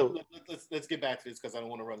 Hold on. Let's get back to this because I don't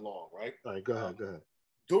want to run long, right? All right, go ahead.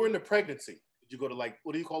 During the pregnancy, did you go to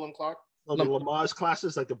what do you call them, Clark? Oh, the Lamaze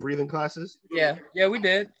classes, like the breathing classes? Yeah, we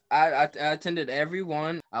did. I attended every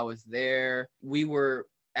one. I was there. We were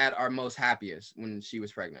at our most happiest when she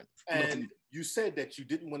was pregnant. And you said that you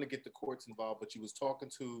didn't want to get the courts involved, but you was talking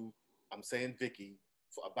to, I'm saying Vicky,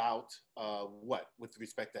 about what with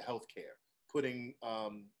respect to healthcare. Putting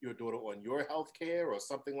your daughter on your health care or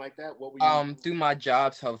something like that? What were you through my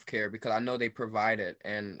job's health care, because I know they provide it,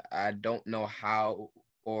 and I don't know how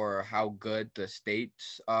good the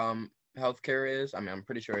state's health care is. I mean, I'm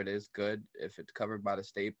pretty sure it is good if it's covered by the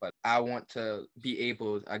state, but I want to be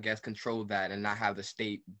able, I guess, control that and not have the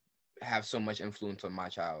state have so much influence on my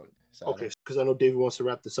child. So okay, because I know David wants to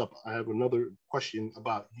wrap this up. I have another question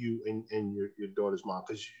about you and your daughter's mom,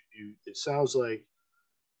 because you it sounds like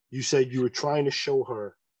you said you were trying to show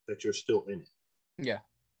her that you're still in it. Yeah.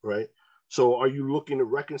 Right? So are you looking to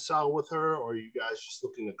reconcile with her, or are you guys just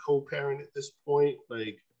looking to co-parent at this point?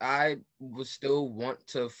 Like, I would still want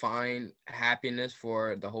to find happiness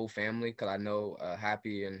for the whole family, because I know a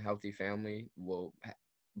happy and healthy family will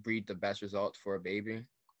breed the best results for a baby.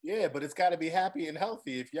 Yeah, but it's got to be happy and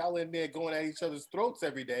healthy. If y'all in there going at each other's throats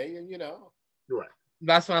every day, and Right.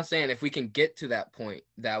 That's what I'm saying. If we can get to that point,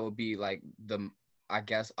 that would be like the, I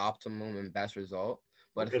guess, optimum and best result.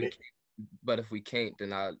 But if we can't,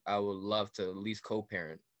 then I would love to at least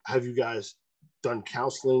co-parent. Have you guys done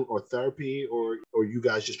counseling or therapy, or you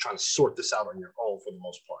guys just trying to sort this out on your own for the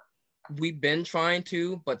most part? We've been trying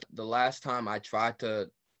to, but the last time I tried to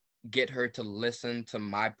get her to listen to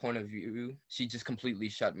my point of view, she just completely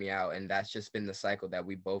shut me out, and that's just been the cycle that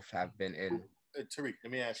we both have been in. Tarik,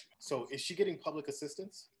 let me ask you. So is she getting public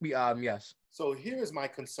assistance? Yes. So here's my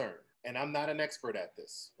concern, and I'm not an expert at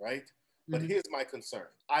this, right? But here's my concern.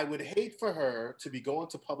 I would hate for her to be going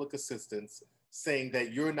to public assistance saying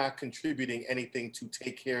that you're not contributing anything to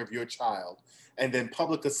take care of your child, and then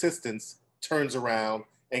public assistance turns around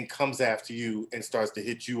and comes after you and starts to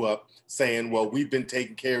hit you up saying, well, we've been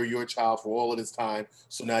taking care of your child for all of this time,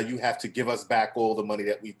 so now you have to give us back all the money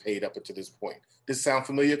that we paid up until this point. Does this sound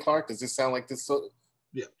familiar, Clarke? Does this sound like this?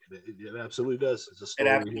 Yeah, it absolutely does. It's a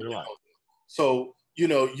story we hear a lot. So, you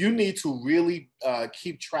know, you need to really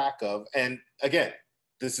keep track of, and again,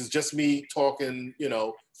 this is just me talking, you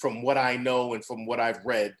know, from what I know and from what I've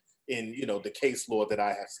read in, you know, the case law that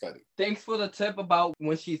I have studied. Thanks for the tip about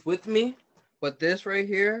when she's with me, but this right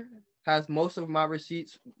here has most of my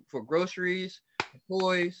receipts for groceries,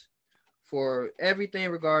 toys, for everything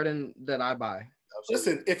regarding that I buy.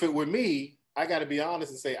 Listen, if it were me, I got to be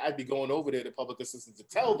honest and say I'd be going over there to public assistance to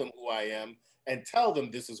tell them who I am and tell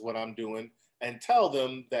them this is what I'm doing and tell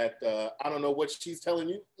them that I don't know what she's telling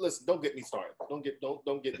you. Listen, don't get me started. Don't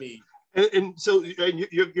get me. And so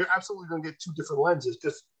you're absolutely going to get two different lenses.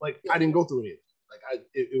 Just like I didn't go through it. Like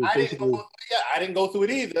it was basically. I didn't go through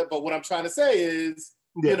it either. But what I'm trying to say is,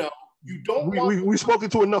 you know, you don't. We've spoken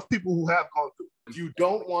to enough people who have gone through. You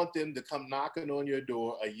don't want them to come knocking on your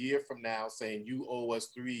door a year from now saying you owe us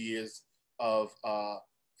 3 years of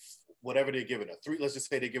whatever they're giving us. Let's just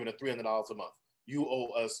say they're giving us $300 a month. You owe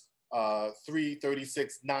us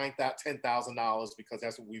 $336, $10,000 because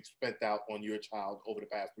that's what we've spent out on your child over the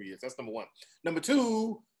past 3 years. That's number one. Number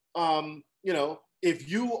two, you know, if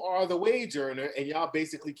you are the wage earner and y'all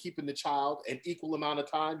basically keeping the child an equal amount of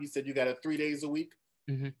time, you said you got her 3 days a week,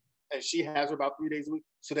 and she has her about 3 days a week.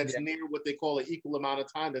 So that's near what they call an equal amount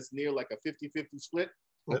of time. That's near like a 50-50 split.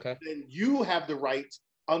 Okay. Then you have the right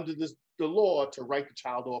under the law to write the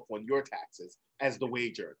child off on your taxes as the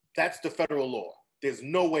wage earner. That's the federal law. There's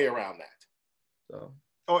no way around that. So,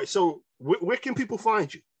 all right. So where can people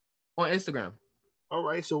find you? On Instagram. All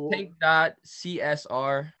right. So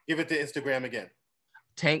tank.csr. Give it to Instagram again.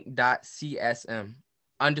 Tank.csm.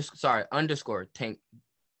 Underscore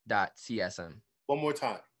tank.csm. One more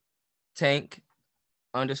time. Tank_.csr.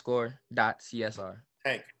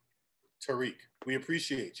 Tank. Tarik, we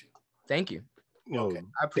appreciate you. Thank you. Okay.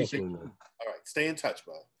 I appreciate you. All right. Stay in touch,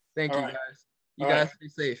 bro. Thank you, guys. You guys stay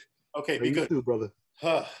safe. Okay, be good. You too, brother.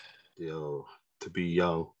 Yo, to be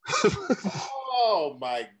young. Oh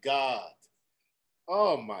my God.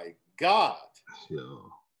 Oh my God.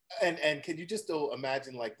 Yo. And can you just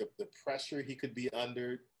imagine like the pressure he could be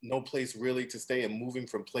under, no place really to stay and moving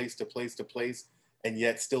from place to place to place, and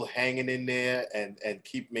yet still hanging in there and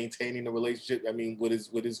keep maintaining the relationship, I mean, with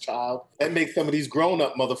his child. That makes some of these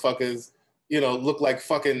grown-up motherfuckers, you know, look like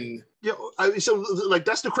fucking. So like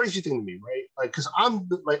that's the crazy thing to me, right? Like, cause I'm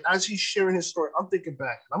like, as he's sharing his story, I'm thinking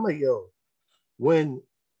back, and I'm like, yo, when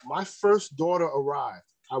my first daughter arrived,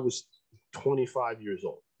 I was 25 years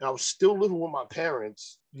old. And I was still living with my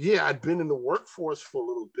parents. Yeah, I'd been in the workforce for a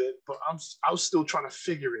little bit, but I was still trying to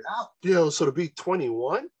figure it out. You know, so to be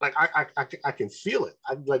 21, like I can feel it.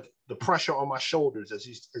 I like the pressure on my shoulders as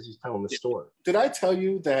he's telling the story. Did I tell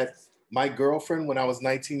you that my girlfriend, when I was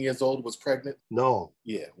 19 years old, was pregnant? No.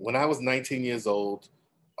 Yeah, when I was 19 years old,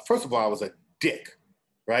 first of all, I was a dick,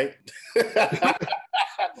 right? It's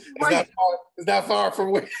not far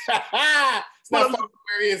from where it's not far from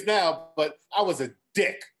where he is now, but I was a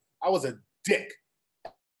dick.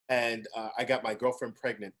 And I got my girlfriend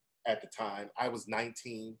pregnant at the time. I was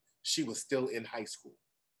 19. She was still in high school.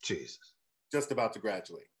 Jesus. Just about to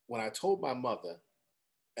graduate. When I told my mother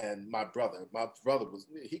and my brother was,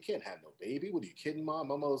 he can't have no baby. What are you kidding, Mom?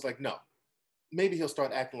 My mother was like, no. Maybe he'll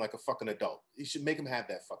start acting like a fucking adult. You should make him have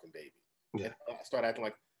that fucking baby. Yeah. And I started acting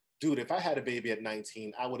like, dude, if I had a baby at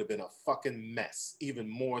 19, I would have been a fucking mess, even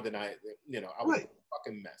more than I would have been a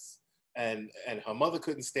fucking mess. And her mother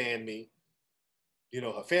couldn't stand me. You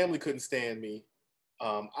know, her family couldn't stand me.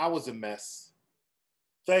 I was a mess.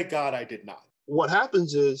 Thank God I did not. What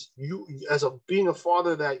happens is you, as being a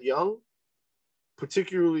father that young,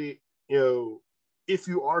 particularly, you know, if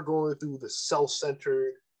you are going through the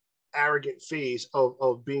self-centered, arrogant phase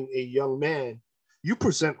of being a young man, you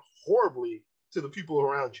present horribly to the people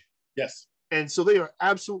around you. Yes. And so they are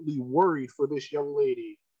absolutely worried for this young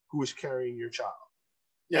lady who is carrying your child.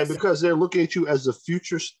 Yes. And because they're looking at you as the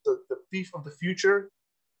future, the thief of the future,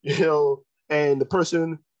 you know, and the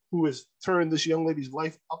person who has turned this young lady's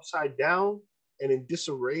life upside down and in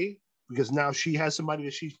disarray because now she has somebody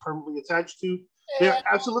that she's permanently attached to. They're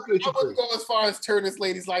absolutely looking at you. I wouldn't go as far as turn this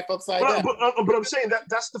lady's life upside down. But I'm saying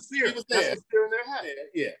that's the fear. That's the fear in their head.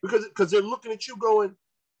 Yeah. Because they're looking at you going,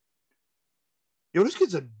 yo, this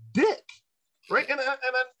kid's a dick. Right? And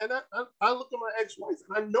I look at my ex-wife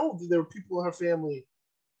and I know that there are people in her family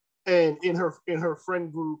and in her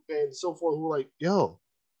friend group and so forth who are like, yo,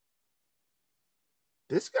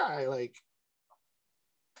 this guy, like,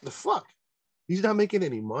 the fuck? He's not making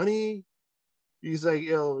any money. He's like,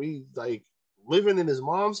 yo, he's like living in his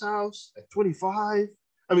mom's house at 25.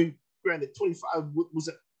 I mean, granted, 25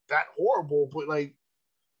 wasn't that horrible, but like,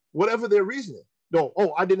 whatever their reasoning. No,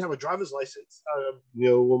 I didn't have a driver's license,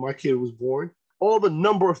 when my kid was born. All the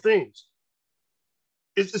number of things.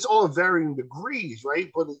 It's all in varying degrees,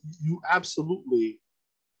 right? But you absolutely,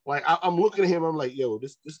 like, I'm looking at him, I'm like, yo,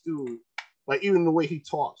 this dude, like, even the way he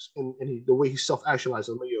talks and the way he self-actualizes,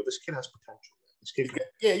 I'm like, yo, this kid has potential. This kid,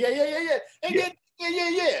 yeah.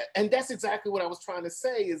 And that's exactly what I was trying to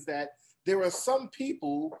say, is that there are some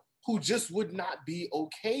people who just would not be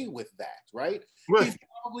okay with that, right? He's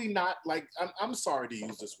probably not, like, I'm sorry to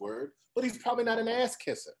use this word, but he's probably not an ass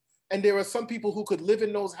kisser. And there are some people who could live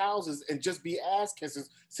in those houses and just be ass kissers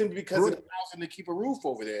simply because it allows them to keep a roof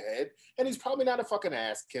over their head. And he's probably not a fucking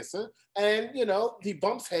ass kisser. And, he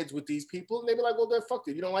bumps heads with these people and they be like, well, then fuck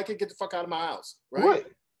you. You don't like it? Get the fuck out of my house. Right?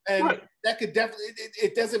 And that could definitely,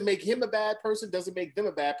 it doesn't make him a bad person, doesn't make them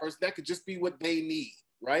a bad person. That could just be what they need.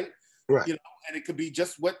 Right? And it could be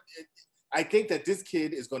just I think that this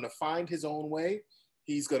kid is going to find his own way.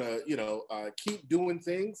 He's going to, keep doing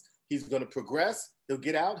things. He's going to progress. He'll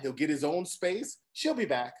get out. He'll get his own space. She'll be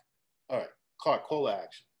back. All right. Clarke, call to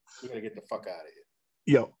action. We're going to get the fuck out of here.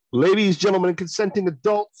 Yo, ladies, gentlemen, and consenting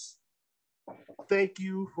adults, thank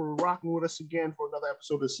you for rocking with us again for another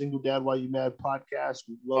episode of Single Dad Why You Mad podcast.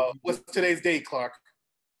 We love you. What's today's date, Clarke?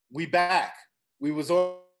 We back. We was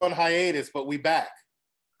on hiatus, but we back.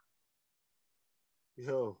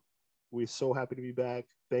 Yo, we're so happy to be back.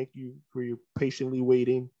 Thank you for your patiently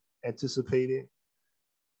waiting, anticipating.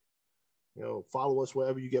 Follow us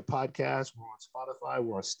wherever you get podcasts. We're on Spotify.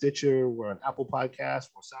 We're on Stitcher. We're on Apple Podcasts.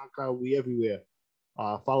 We're on SoundCloud. We everywhere.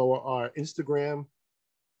 Follow our Instagram.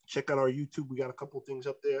 Check out our YouTube. We got a couple things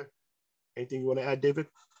up there. Anything you want to add, David?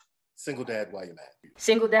 Single Dad, why you mad?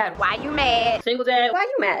 Single Dad, why you mad? Single Dad, why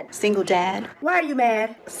you mad? Single Dad, why are you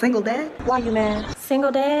mad? Single Dad, why you mad?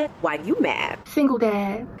 Single Dad, why you mad? Single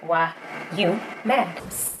Dad, why you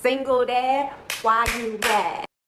mad? Single Dad, why you mad?